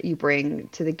knowledge that you bring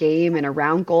to the game and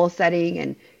around goal setting.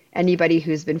 And anybody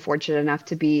who's been fortunate enough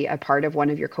to be a part of one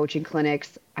of your coaching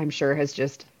clinics, I'm sure has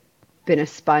just been a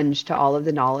sponge to all of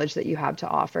the knowledge that you have to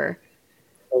offer.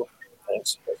 Oh,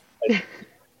 thanks.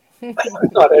 I'm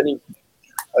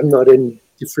not any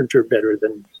different or better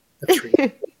than a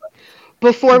tree.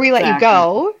 Before we let you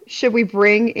go, should we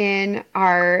bring in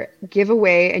our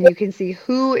giveaway and you can see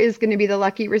who is going to be the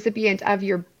lucky recipient of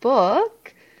your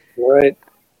book? All right.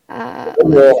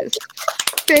 Let's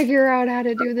just figure out how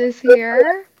to do this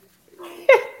here.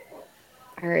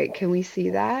 All right, can we see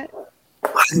that?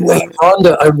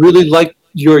 Rhonda, I really like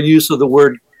your use of the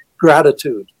word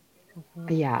gratitude.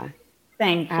 Yeah.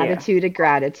 Thank you. Attitude of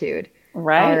gratitude. All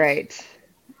Right. right.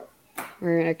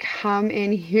 We're going to come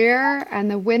in here, and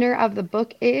the winner of the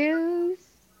book is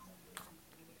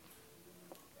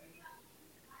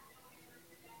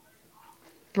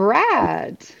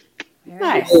Brad. Very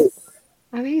Nice. nice.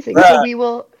 Amazing. So Brad,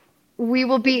 we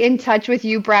will be in touch with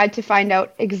you, Brad, to find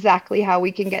out exactly how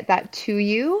we can get that to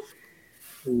you.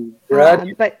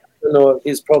 Brad, But I don't know,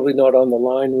 he's probably not on the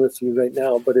line with you right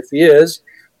now, but if he is,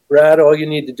 Brad, all you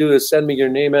need to do is send me your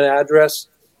name and address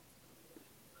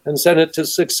and send it to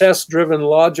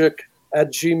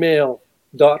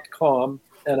successdrivenlogic@gmail.com,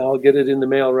 and I'll get it in the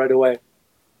mail right away.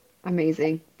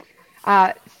 amazing.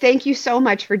 Thank you so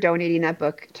much for donating that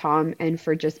book, Tom, and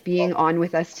for just being on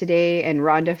with us today, and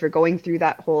Rhonda for going through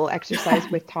that whole exercise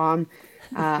with Tom.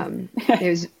 It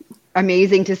was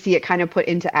amazing to see it kind of put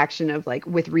into action of like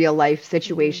with real life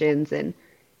situations and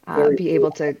Very be cool,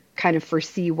 able to kind of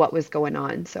foresee what was going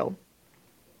on. So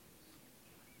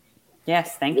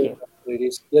Yes, thank you.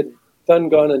 ladies. Done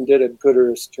gone and did a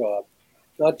gooderest job.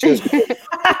 Not just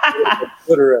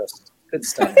gooderest. Good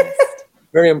stuff. Goodest.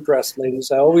 Very impressed, ladies.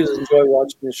 I always enjoy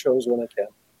watching the shows when I can.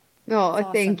 oh, That's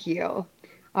awesome. thank you.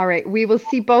 All right, we will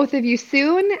see both of you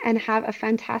soon, and have a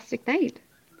fantastic night.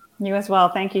 You as well.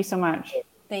 Thank you so much.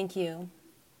 Thank you.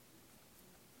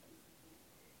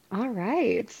 All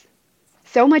right.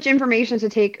 So much information to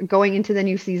take going into the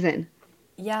new season.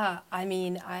 Yeah, I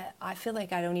mean, I feel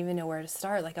like I don't even know where to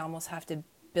start. Like I almost have to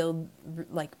build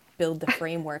build the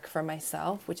framework for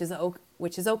myself, which is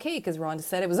okay because Rhonda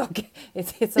said it was okay.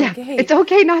 It's Yeah, okay, it's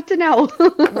okay not to know.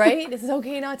 right? It's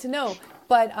okay not to know.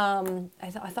 But I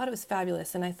thought it was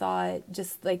fabulous, and I thought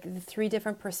just like the three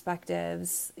different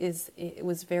perspectives it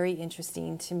was very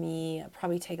interesting to me. I'll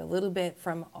probably take a little bit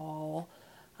from all,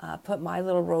 put my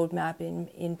little roadmap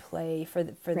in play for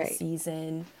the Right.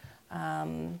 season.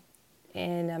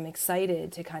 And I'm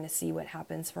excited to kind of see what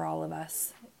happens for all of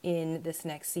us in this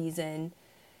next season.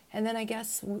 And then I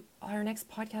guess our next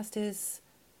podcast is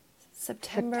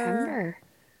September.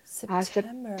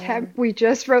 September. We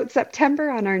just wrote September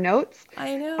on our notes.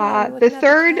 I know. I'm The looking at the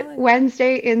third calendar.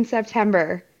 Wednesday in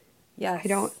September. I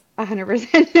don't Yes.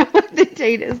 100% know what the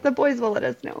date is. The boys will let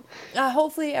us know.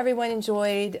 Hopefully everyone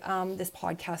enjoyed this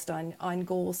podcast on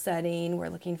goal setting. We're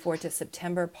looking forward to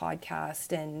September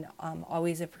podcast, and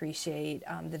always appreciate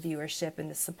the viewership and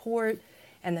the support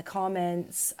and the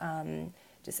comments.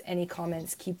 Just any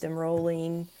comments, keep them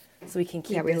rolling so we can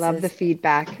keep Yeah, we this love the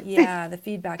feedback. yeah, the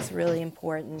feedback's really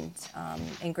important,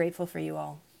 and grateful for you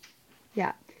all.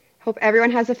 Yeah. Hope everyone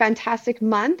has a fantastic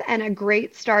month and a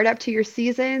great start up to your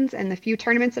seasons and the few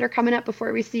tournaments that are coming up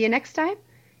before we see you next time.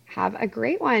 Have a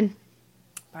great one.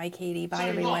 Bye, Katie. Bye,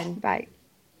 everyone. Bye.